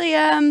 Especially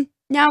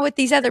now with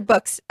these other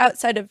books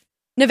outside of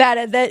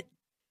Nevada that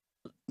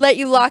let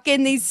you lock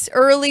in these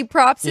early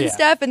props and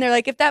stuff. And they're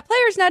like, if that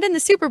player's not in the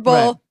Super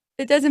Bowl,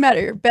 it doesn't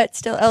matter. Your bet's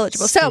still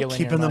eligible. So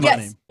keeping the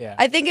money. Yes,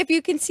 I think if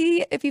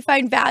you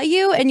find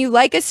value and you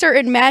like a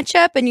certain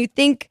matchup and you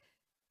think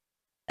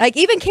like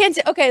even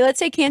Kansas, let's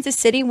say Kansas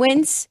City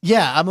wins.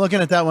 Yeah, I'm looking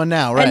at that one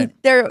now. Right. And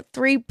they're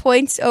 3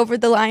 points over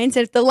the Lions.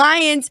 And if the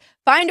Lions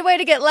find a way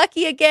to get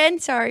lucky again,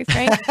 sorry,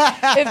 Frank,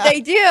 if they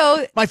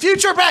do. My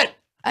future bet.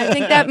 I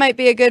think that might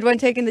be a good one,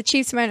 taking the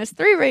Chiefs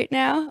 -3 right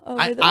now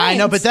over the Lions. I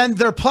know, but then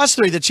they're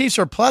 +3. The Chiefs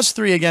are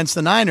 +3 against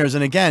the Niners.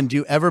 And again, do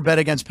you ever bet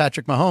against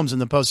Patrick Mahomes in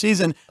the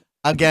postseason?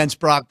 Against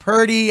Brock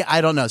Purdy?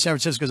 I don't know. San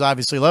Francisco's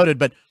obviously loaded,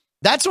 but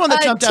that's one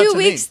that jumped out to 2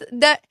 weeks.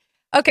 me.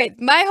 Okay,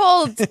 my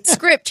whole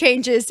script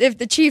changes if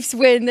the Chiefs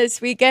win this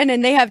weekend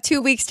and they have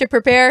 2 weeks to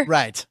prepare.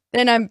 Right.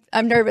 Then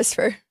I'm nervous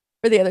for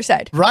the other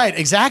side. Right,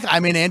 exactly. I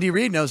mean, Andy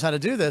Reid knows how to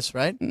do this,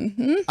 right?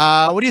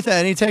 Mm-hmm. What do you think?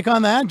 Any take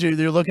on that?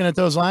 You're looking at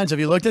those lines. Have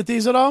you looked at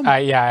these at all?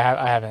 Yeah,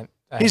 I haven't.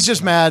 He's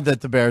just mad that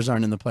the Bears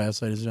aren't in the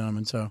playoffs, ladies and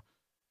gentlemen. So,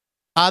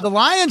 the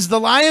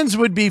Lions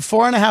would be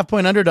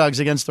 4.5-point underdogs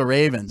against the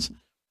Ravens.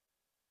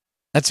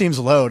 That seems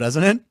low,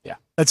 doesn't it? Yeah.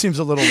 That seems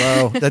a little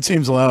low. That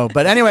seems low.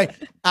 But anyway,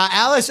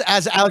 Alice,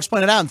 as Alex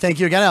pointed out, and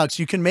thank you again, Alex,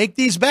 you can make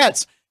these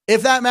bets.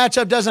 If that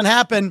matchup doesn't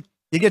happen,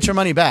 you get your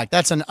money back.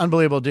 That's an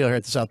unbelievable deal here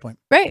at the South Point.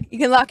 Right. You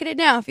can lock it in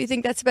now if you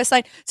think that's the best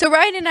line. So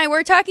Ryan and I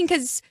were talking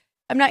because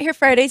I'm not here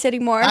Fridays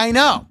anymore. I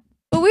know.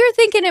 But we were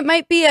thinking it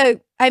might be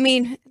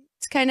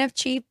it's kind of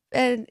cheap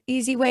and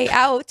easy way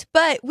out,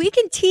 but we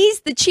can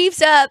tease the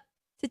Chiefs up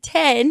to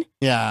 10.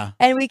 Yeah.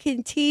 And we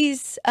can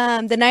tease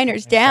the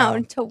Niners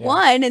down to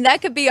 1, and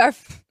that could be our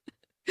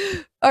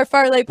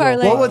parlay.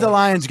 What would the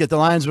Lions get? The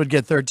Lions would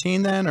get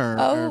 13 then?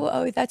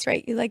 Oh, that's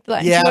right. You like the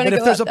Lions. Yeah, but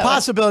if there's a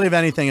possibility of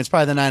anything, it's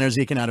probably the Niners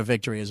eking out a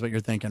victory is what you're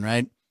thinking,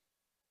 right?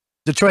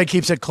 Detroit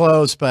keeps it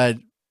close, but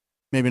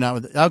maybe not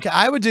with. Okay,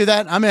 I would do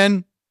that. I'm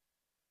in.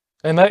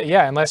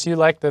 Unless you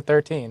like the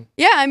 13.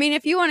 Yeah, I mean,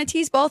 if you want to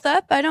tease both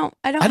up, I don't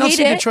hate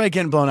see it. Detroit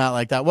getting blown out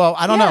like that. Well,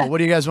 I don't know. What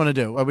do you guys want to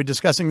do? Are we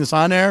discussing this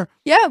on air?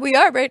 Yeah, we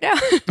are right now.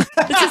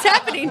 This is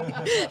happening.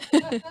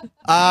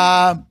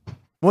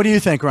 What do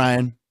you think,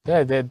 Ryan?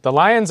 Yeah, the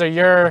Lions are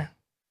your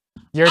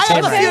team. I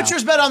have a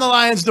futures bet on the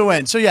Lions to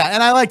win. So yeah,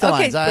 and I like the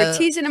Lions. Okay, we're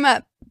teasing them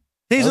up.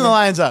 Teasing the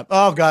Lions up.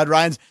 Oh God,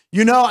 Ryan's.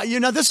 You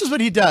know, this is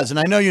what he does, and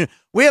I know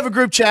we have a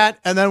group chat,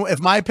 and then if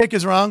my pick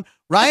is wrong,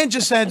 Ryan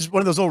just sends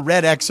one of those little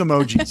red X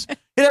emojis.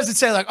 He doesn't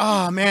say like,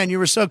 "Oh man, you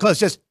were so close."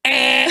 Just,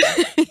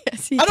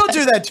 Yes, I don't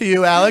do that to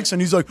you, Alex.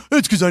 And he's like,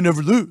 "It's because I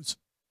never lose."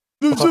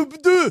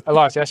 I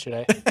lost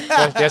yesterday.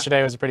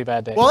 Yesterday was a pretty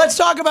bad day. Well, let's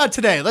talk about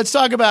today. Let's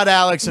talk about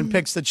Alex and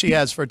picks that she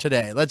has for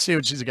today. Let's see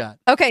what she's got.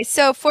 Okay,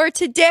 so for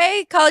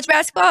today, college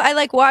basketball, I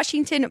like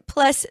Washington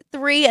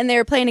 +3, and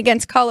they're playing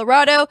against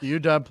Colorado.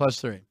 UW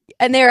 +3.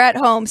 And they're at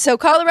home. So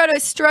Colorado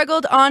has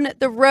struggled on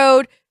the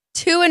road,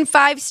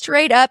 2-5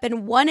 straight up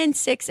and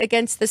 1-6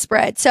 against the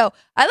spread. So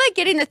I like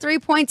getting the 3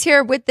 points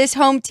here with this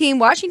home team.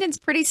 Washington's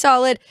pretty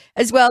solid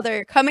as well.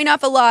 They're coming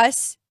off a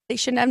loss. They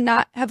shouldn't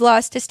have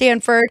lost to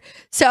Stanford.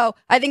 So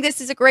I think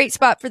this is a great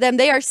spot for them.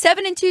 They are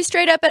 7-2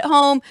 straight up at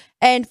home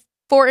and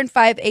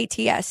 4-5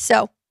 ATS.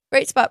 So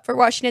great spot for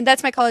Washington.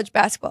 That's my college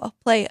basketball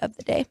play of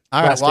the day.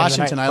 All right,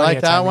 Washington. I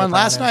like that one.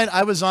 Last night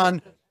I was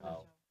on.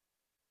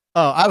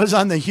 I was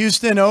on the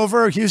Houston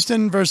over.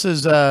 Houston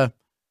versus.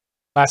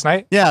 Last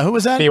night? Yeah, who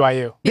was that?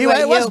 BYU. It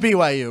was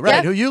BYU, right?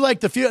 Yep. Who you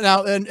liked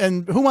now?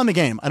 And who won the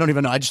game? I don't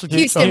even know. I just looked.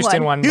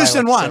 Houston won.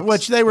 Houston won,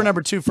 which they were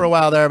number 2 for a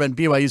while there, but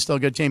BYU's still a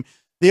good team.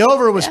 The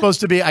over was supposed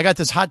to be. I got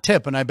this hot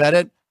tip and I bet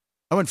it.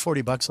 I won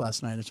 $40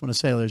 last night. I just want to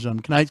say, ladies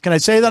and gentlemen, can I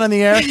say that on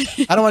the air?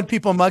 I don't want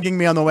people mugging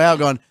me on the way out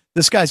going,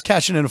 this guy's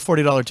cashing in a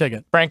 $40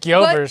 ticket. Frankie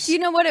Overs. Do you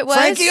know what it was?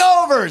 Frankie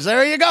Overs.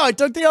 There you go. I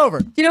took the over.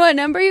 Do you know what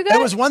number you got?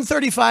 It was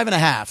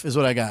 135.5 is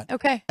what I got.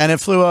 Okay. And it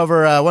flew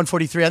over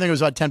 143. I think it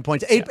was about 10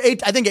 points.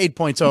 Eight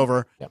points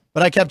over. Yep.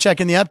 But I kept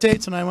checking the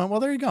updates and I went,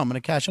 well, there you go. I'm going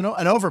to cash an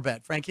over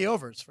bet. Frankie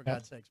Overs, for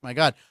God's sakes. My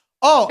God.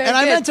 Oh, Very and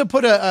I good. meant to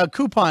put a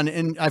coupon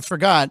in. I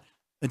forgot.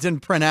 It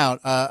didn't print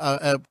out.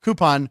 A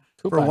coupon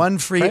for one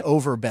free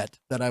over bet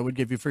that I would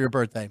give you for your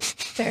birthday.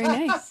 Very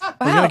nice. Wow.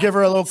 I was going to give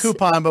her a little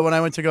coupon, but when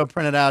I went to go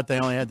print it out, they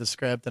only had the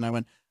script. And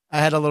I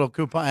had a little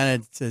coupon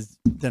and it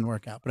didn't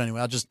work out. But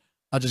anyway, I'll just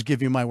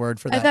give you my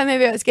word for I that. thought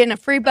maybe I was getting a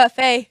free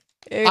buffet.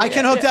 I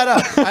can hook that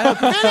up.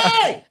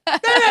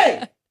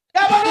 Vinny!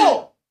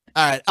 All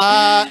right.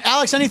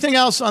 Alex, anything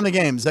else on the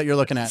games that you're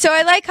looking at? So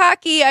I like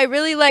hockey. I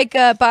really like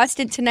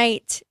Boston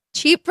tonight.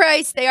 Cheap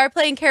price. They are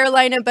playing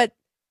Carolina, but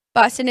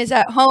Boston is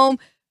at home.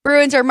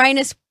 Bruins are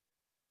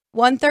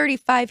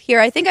 -135 here.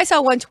 I think I saw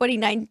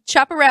 129.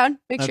 Shop around.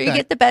 Make sure you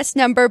get the best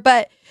number.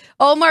 But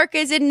Ullmark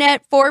is in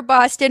net for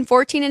Boston,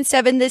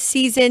 14-7 this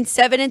season,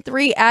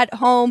 7-3 at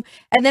home.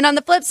 And then on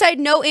the flip side,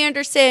 no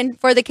Anderson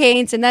for the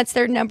Canes, and that's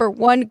their number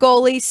 1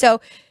 goalie.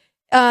 So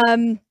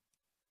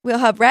we'll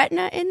have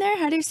Ratna in there.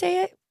 How do you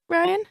say it,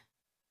 Ryan?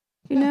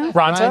 You know?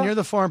 Ryan, you're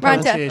the foreign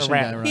pronunciation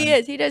guy, Ryan. He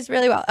is. He does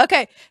really well.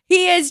 Okay.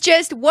 He is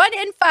just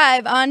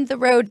 1-5 on the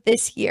road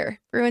this year.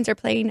 Bruins are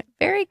playing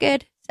very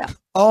good. So.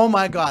 Oh,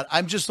 my God.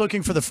 I'm just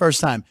looking for the first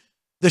time.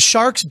 The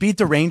Sharks beat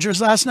the Rangers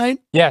last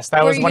night? Yes,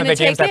 that was one of the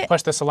games that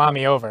pushed the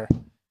salami over.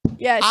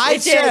 Yes, I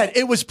said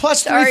it was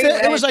plus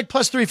 350. It was like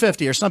plus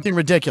 350 or something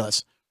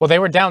ridiculous. Well, they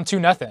were down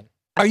 2-0.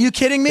 Are you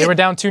kidding me? They were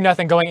down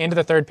 2-0 going into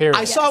the third period.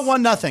 I saw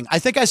 1-0. I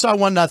think I saw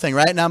 1-0,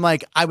 right? And I'm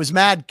like, I was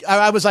mad.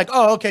 I was like,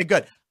 oh, okay,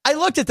 good. I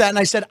looked at that and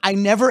I said, I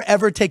never,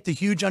 ever take the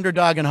huge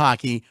underdog in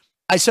hockey.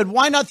 I said,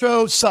 why not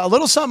throw a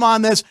little something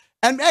on this?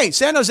 And, hey,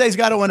 San Jose's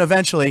got to win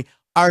eventually.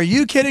 Are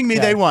you kidding me?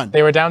 Yeah. They won.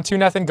 They were down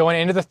 2-0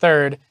 going into the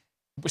third,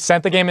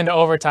 sent the game into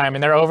overtime,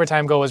 and their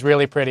overtime goal was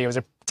really pretty. It was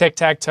a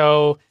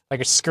tic-tac-toe, like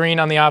a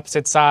screen on the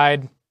opposite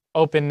side,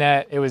 open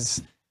net. It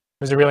was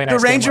a really nice game.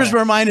 The Rangers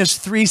were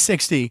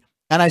 -360,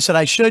 and I said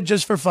I should,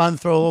 just for fun,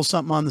 throw a little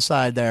something on the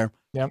side there.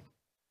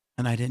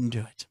 and I didn't do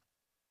it.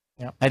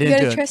 Yep. I You didn't got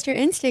do to it. trust your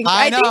instincts.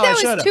 I I think know, that I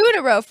was should've. 2 in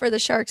a row for the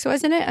Sharks,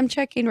 wasn't it? I'm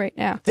checking right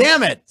now.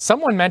 Damn it.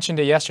 Someone mentioned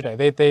it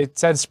yesterday. They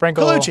said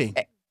Sprinkle. Colucci.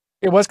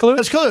 It was Kaluch? It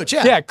was Kaluch,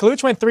 yeah. Yeah,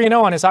 Kaluch went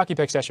 3-0 on his hockey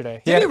picks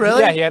yesterday. Did he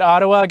really? Yeah, he had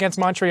Ottawa against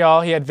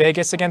Montreal. He had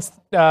Vegas against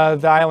the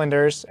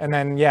Islanders. And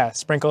then,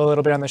 sprinkle a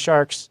little bit on the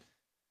Sharks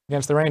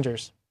against the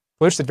Rangers.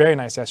 Kaluch did very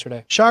nice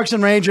yesterday. Sharks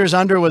and Rangers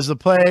under was the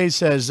play,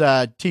 says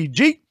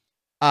TG.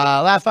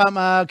 Laugh out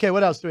my. Okay,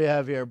 what else do we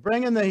have here?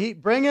 Bring in the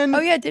heat. Bring in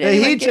did the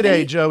anyone heat give today,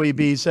 any? Joey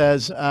B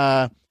says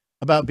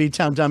about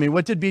B-Town Dummy.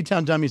 What did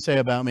B-Town Dummy say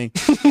about me?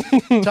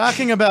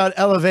 Talking about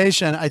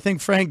elevation, I think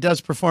Frank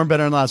does perform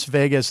better in Las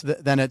Vegas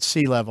than at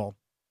sea level.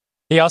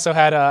 He also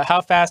had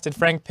how fast did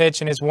Frank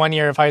pitch in his 1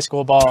 year of high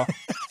school ball?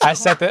 I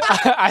set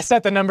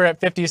the number at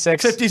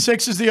 56.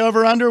 56 is the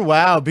over-under?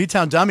 Wow,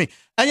 B-Town Dummy.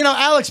 And,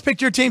 Alex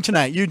picked your team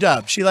tonight,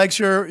 UW. She likes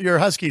your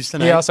Huskies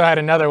tonight. He also had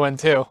another one,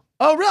 too.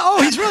 Oh, really?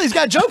 Oh, he's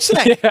got jokes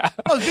tonight. Yeah.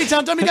 Oh,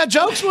 B-Town Dummy got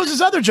jokes? What was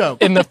his other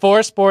joke? In the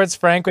 4 sports,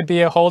 Frank would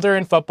be a holder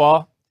in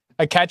football,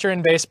 a catcher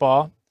in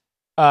baseball,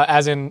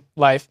 as in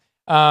life,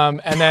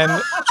 and then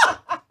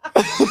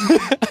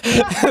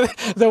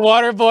the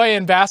water boy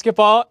in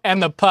basketball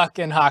and the puck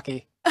in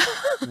hockey.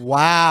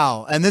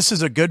 Wow. And this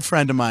is a good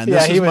friend of mine.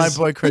 This is my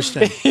boy,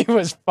 Christian. He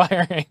was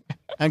firing.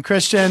 And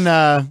Christian,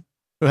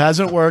 who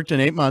hasn't worked in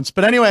 8 months.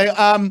 But anyway,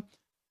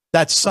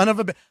 that son of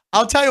a...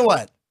 I'll tell you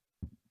what.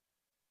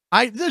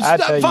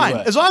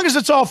 Fine. As long as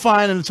it's all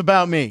fine and it's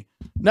about me.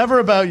 Never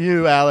about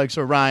you, Alex,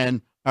 or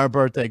Ryan, our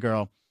birthday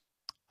girl.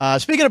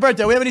 Speaking of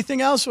birthday, we have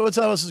anything else? What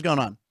else is going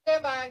on?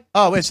 Stand by.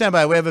 Oh, wait, stand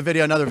by. We have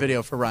another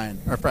video for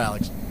Ryan, or for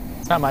Alex.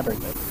 It's not my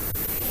birthday.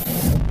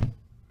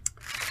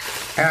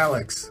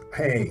 Alex,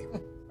 hey,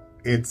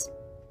 it's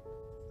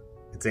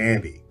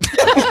Andy.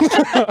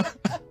 I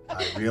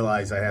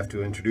realize I have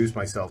to introduce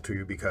myself to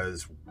you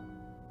because,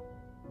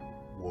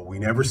 well, we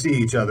never see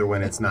each other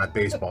when it's not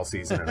baseball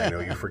season, and I know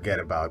you forget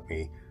about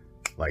me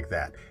like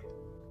that.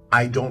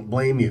 I don't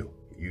blame you.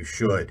 You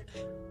should.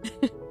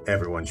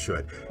 Everyone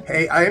should.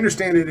 Hey, I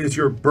understand it is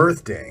your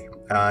birthday,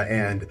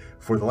 and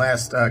for the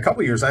last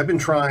couple years, I've been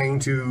trying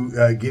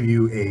to give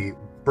you a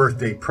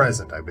birthday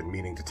present. I've been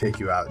meaning to take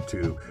you out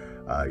to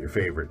your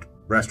favorite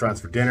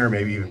restaurants for dinner,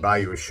 maybe even buy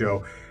you a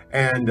show.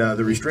 And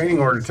the restraining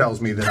order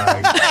tells me that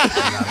I'm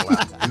not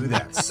allowed to do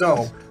that.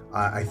 So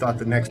I thought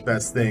the next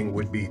best thing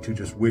would be to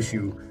just wish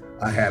you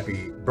a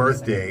happy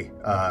birthday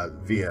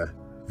via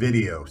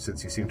video,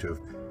 since you seem to have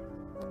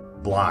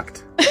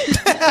blocked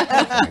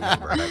my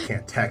number and I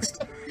can't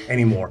text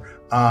anymore.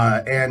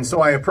 And so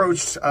I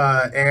approached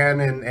Ann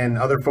and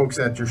other folks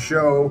at your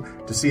show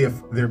to see if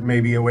there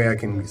may be a way I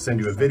can send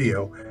you a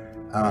video.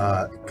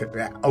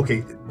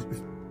 Okay.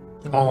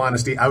 In all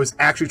honesty, I was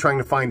actually trying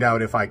to find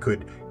out if I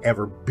could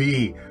ever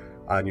be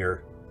on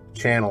your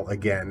channel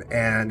again.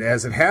 And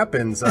as it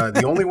happens,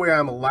 the only way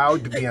I'm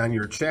allowed to be on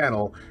your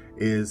channel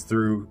is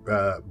through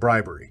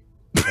bribery.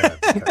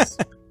 Because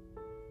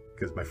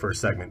my first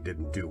segment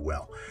didn't do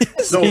well.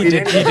 So he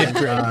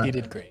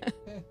did great.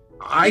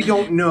 I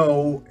don't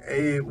know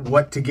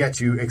what to get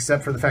you,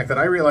 except for the fact that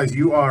I realize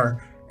you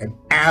are an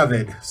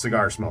avid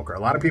cigar smoker. A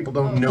lot of people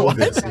don't know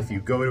this. If you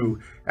go to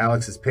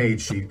Alex's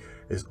page, she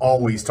is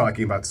always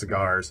talking about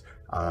cigars,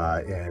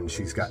 and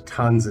she's got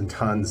tons and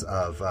tons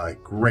of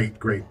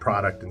great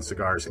product and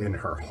cigars in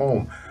her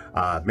home.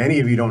 Many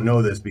of you don't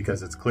know this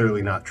because it's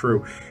clearly not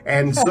true.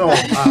 And so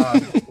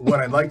what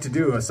I'd like to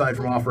do, aside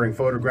from offering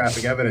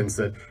photographic evidence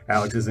that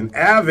Alex is an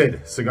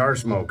avid cigar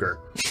smoker,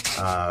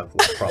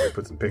 we'll probably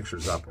put some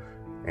pictures up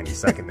any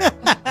second now.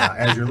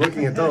 As you're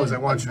looking at those, I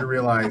want you to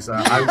realize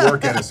I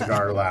work at a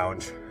cigar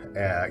lounge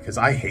because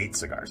I hate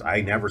cigars.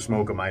 I never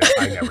smoke them. I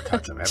never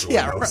touch them.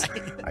 Everyone knows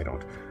I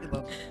don't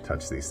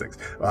touch these things.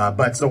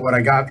 But so what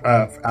I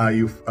got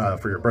you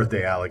for your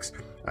birthday, Alex,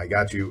 I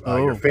got you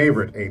your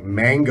favorite, a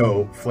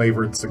mango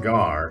flavored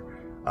cigar,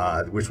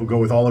 which will go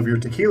with all of your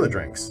tequila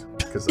drinks,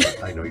 because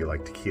I know you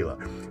like tequila.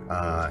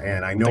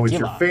 And I know it's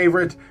your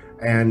favorite.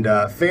 And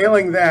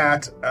failing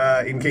that,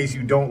 in case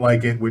you don't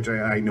like it, which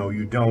I know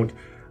you don't,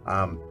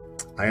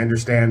 I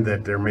understand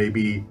that there may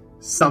be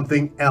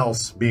something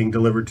else being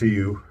delivered to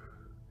you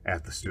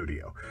at the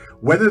studio.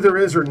 Whether there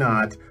is or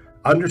not,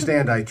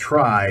 understand I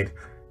tried.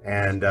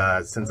 And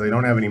since I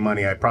don't have any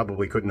money, I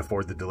probably couldn't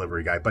afford the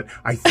delivery guy. But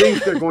I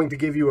think they're going to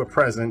give you a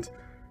present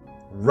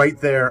right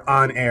there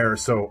on air.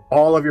 So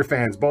all of your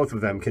fans, both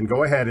of them, can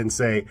go ahead and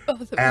say,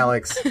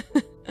 Alex,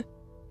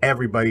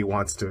 everybody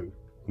wants to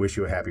wish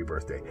you a happy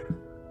birthday.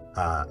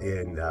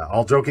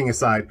 All joking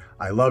aside,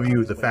 I love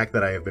you. The fact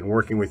that I have been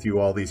working with you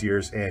all these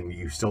years and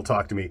you still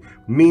talk to me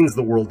means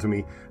the world to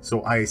me.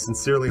 So I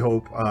sincerely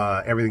hope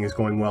everything is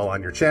going well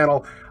on your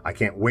channel. I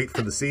can't wait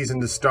for the season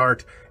to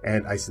start.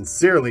 And I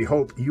sincerely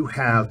hope you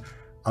have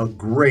a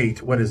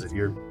great, what is it,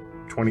 your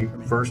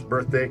 21st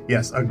birthday?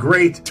 Yes, a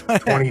great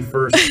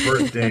 21st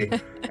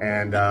birthday.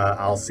 And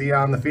I'll see you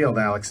on the field,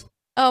 Alex.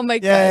 Oh my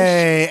gosh.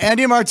 Yay.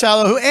 Andy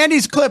Martello, who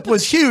Andy's clip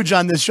was huge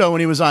on this show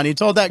when he was on. He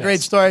told that great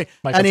story,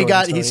 and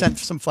he sent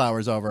some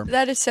flowers over.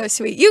 That is so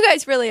sweet. You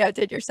guys really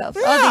outdid yourself.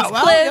 Yeah, All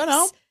these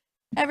clips.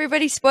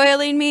 Everybody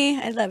spoiling me.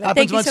 I love it. Happens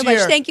Thank you once so a much.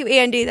 year. Thank you,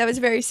 Andy. That was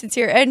very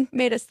sincere and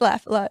made us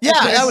laugh a lot. Yeah,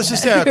 that was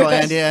hysterical,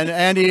 Andy. And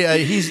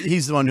Andy,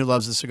 he's the one who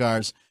loves the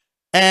cigars.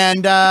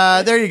 And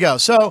there you go.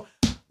 So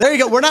there you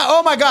go.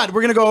 Oh my God,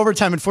 we're going to go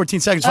overtime in 14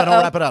 seconds, so I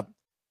don't wrap it up.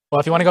 Well,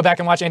 if you want to go back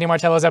and watch Andy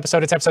Martello's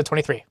episode, it's episode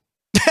 23.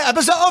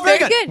 Very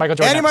good. Michael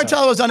Jordan Andy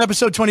Martello was on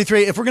episode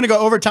 23. If we're going to go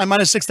overtime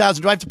minus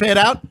 6,000, do I have to pay it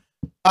out?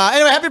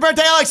 Anyway, happy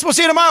birthday, Alex. We'll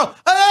see you tomorrow.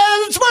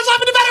 Sports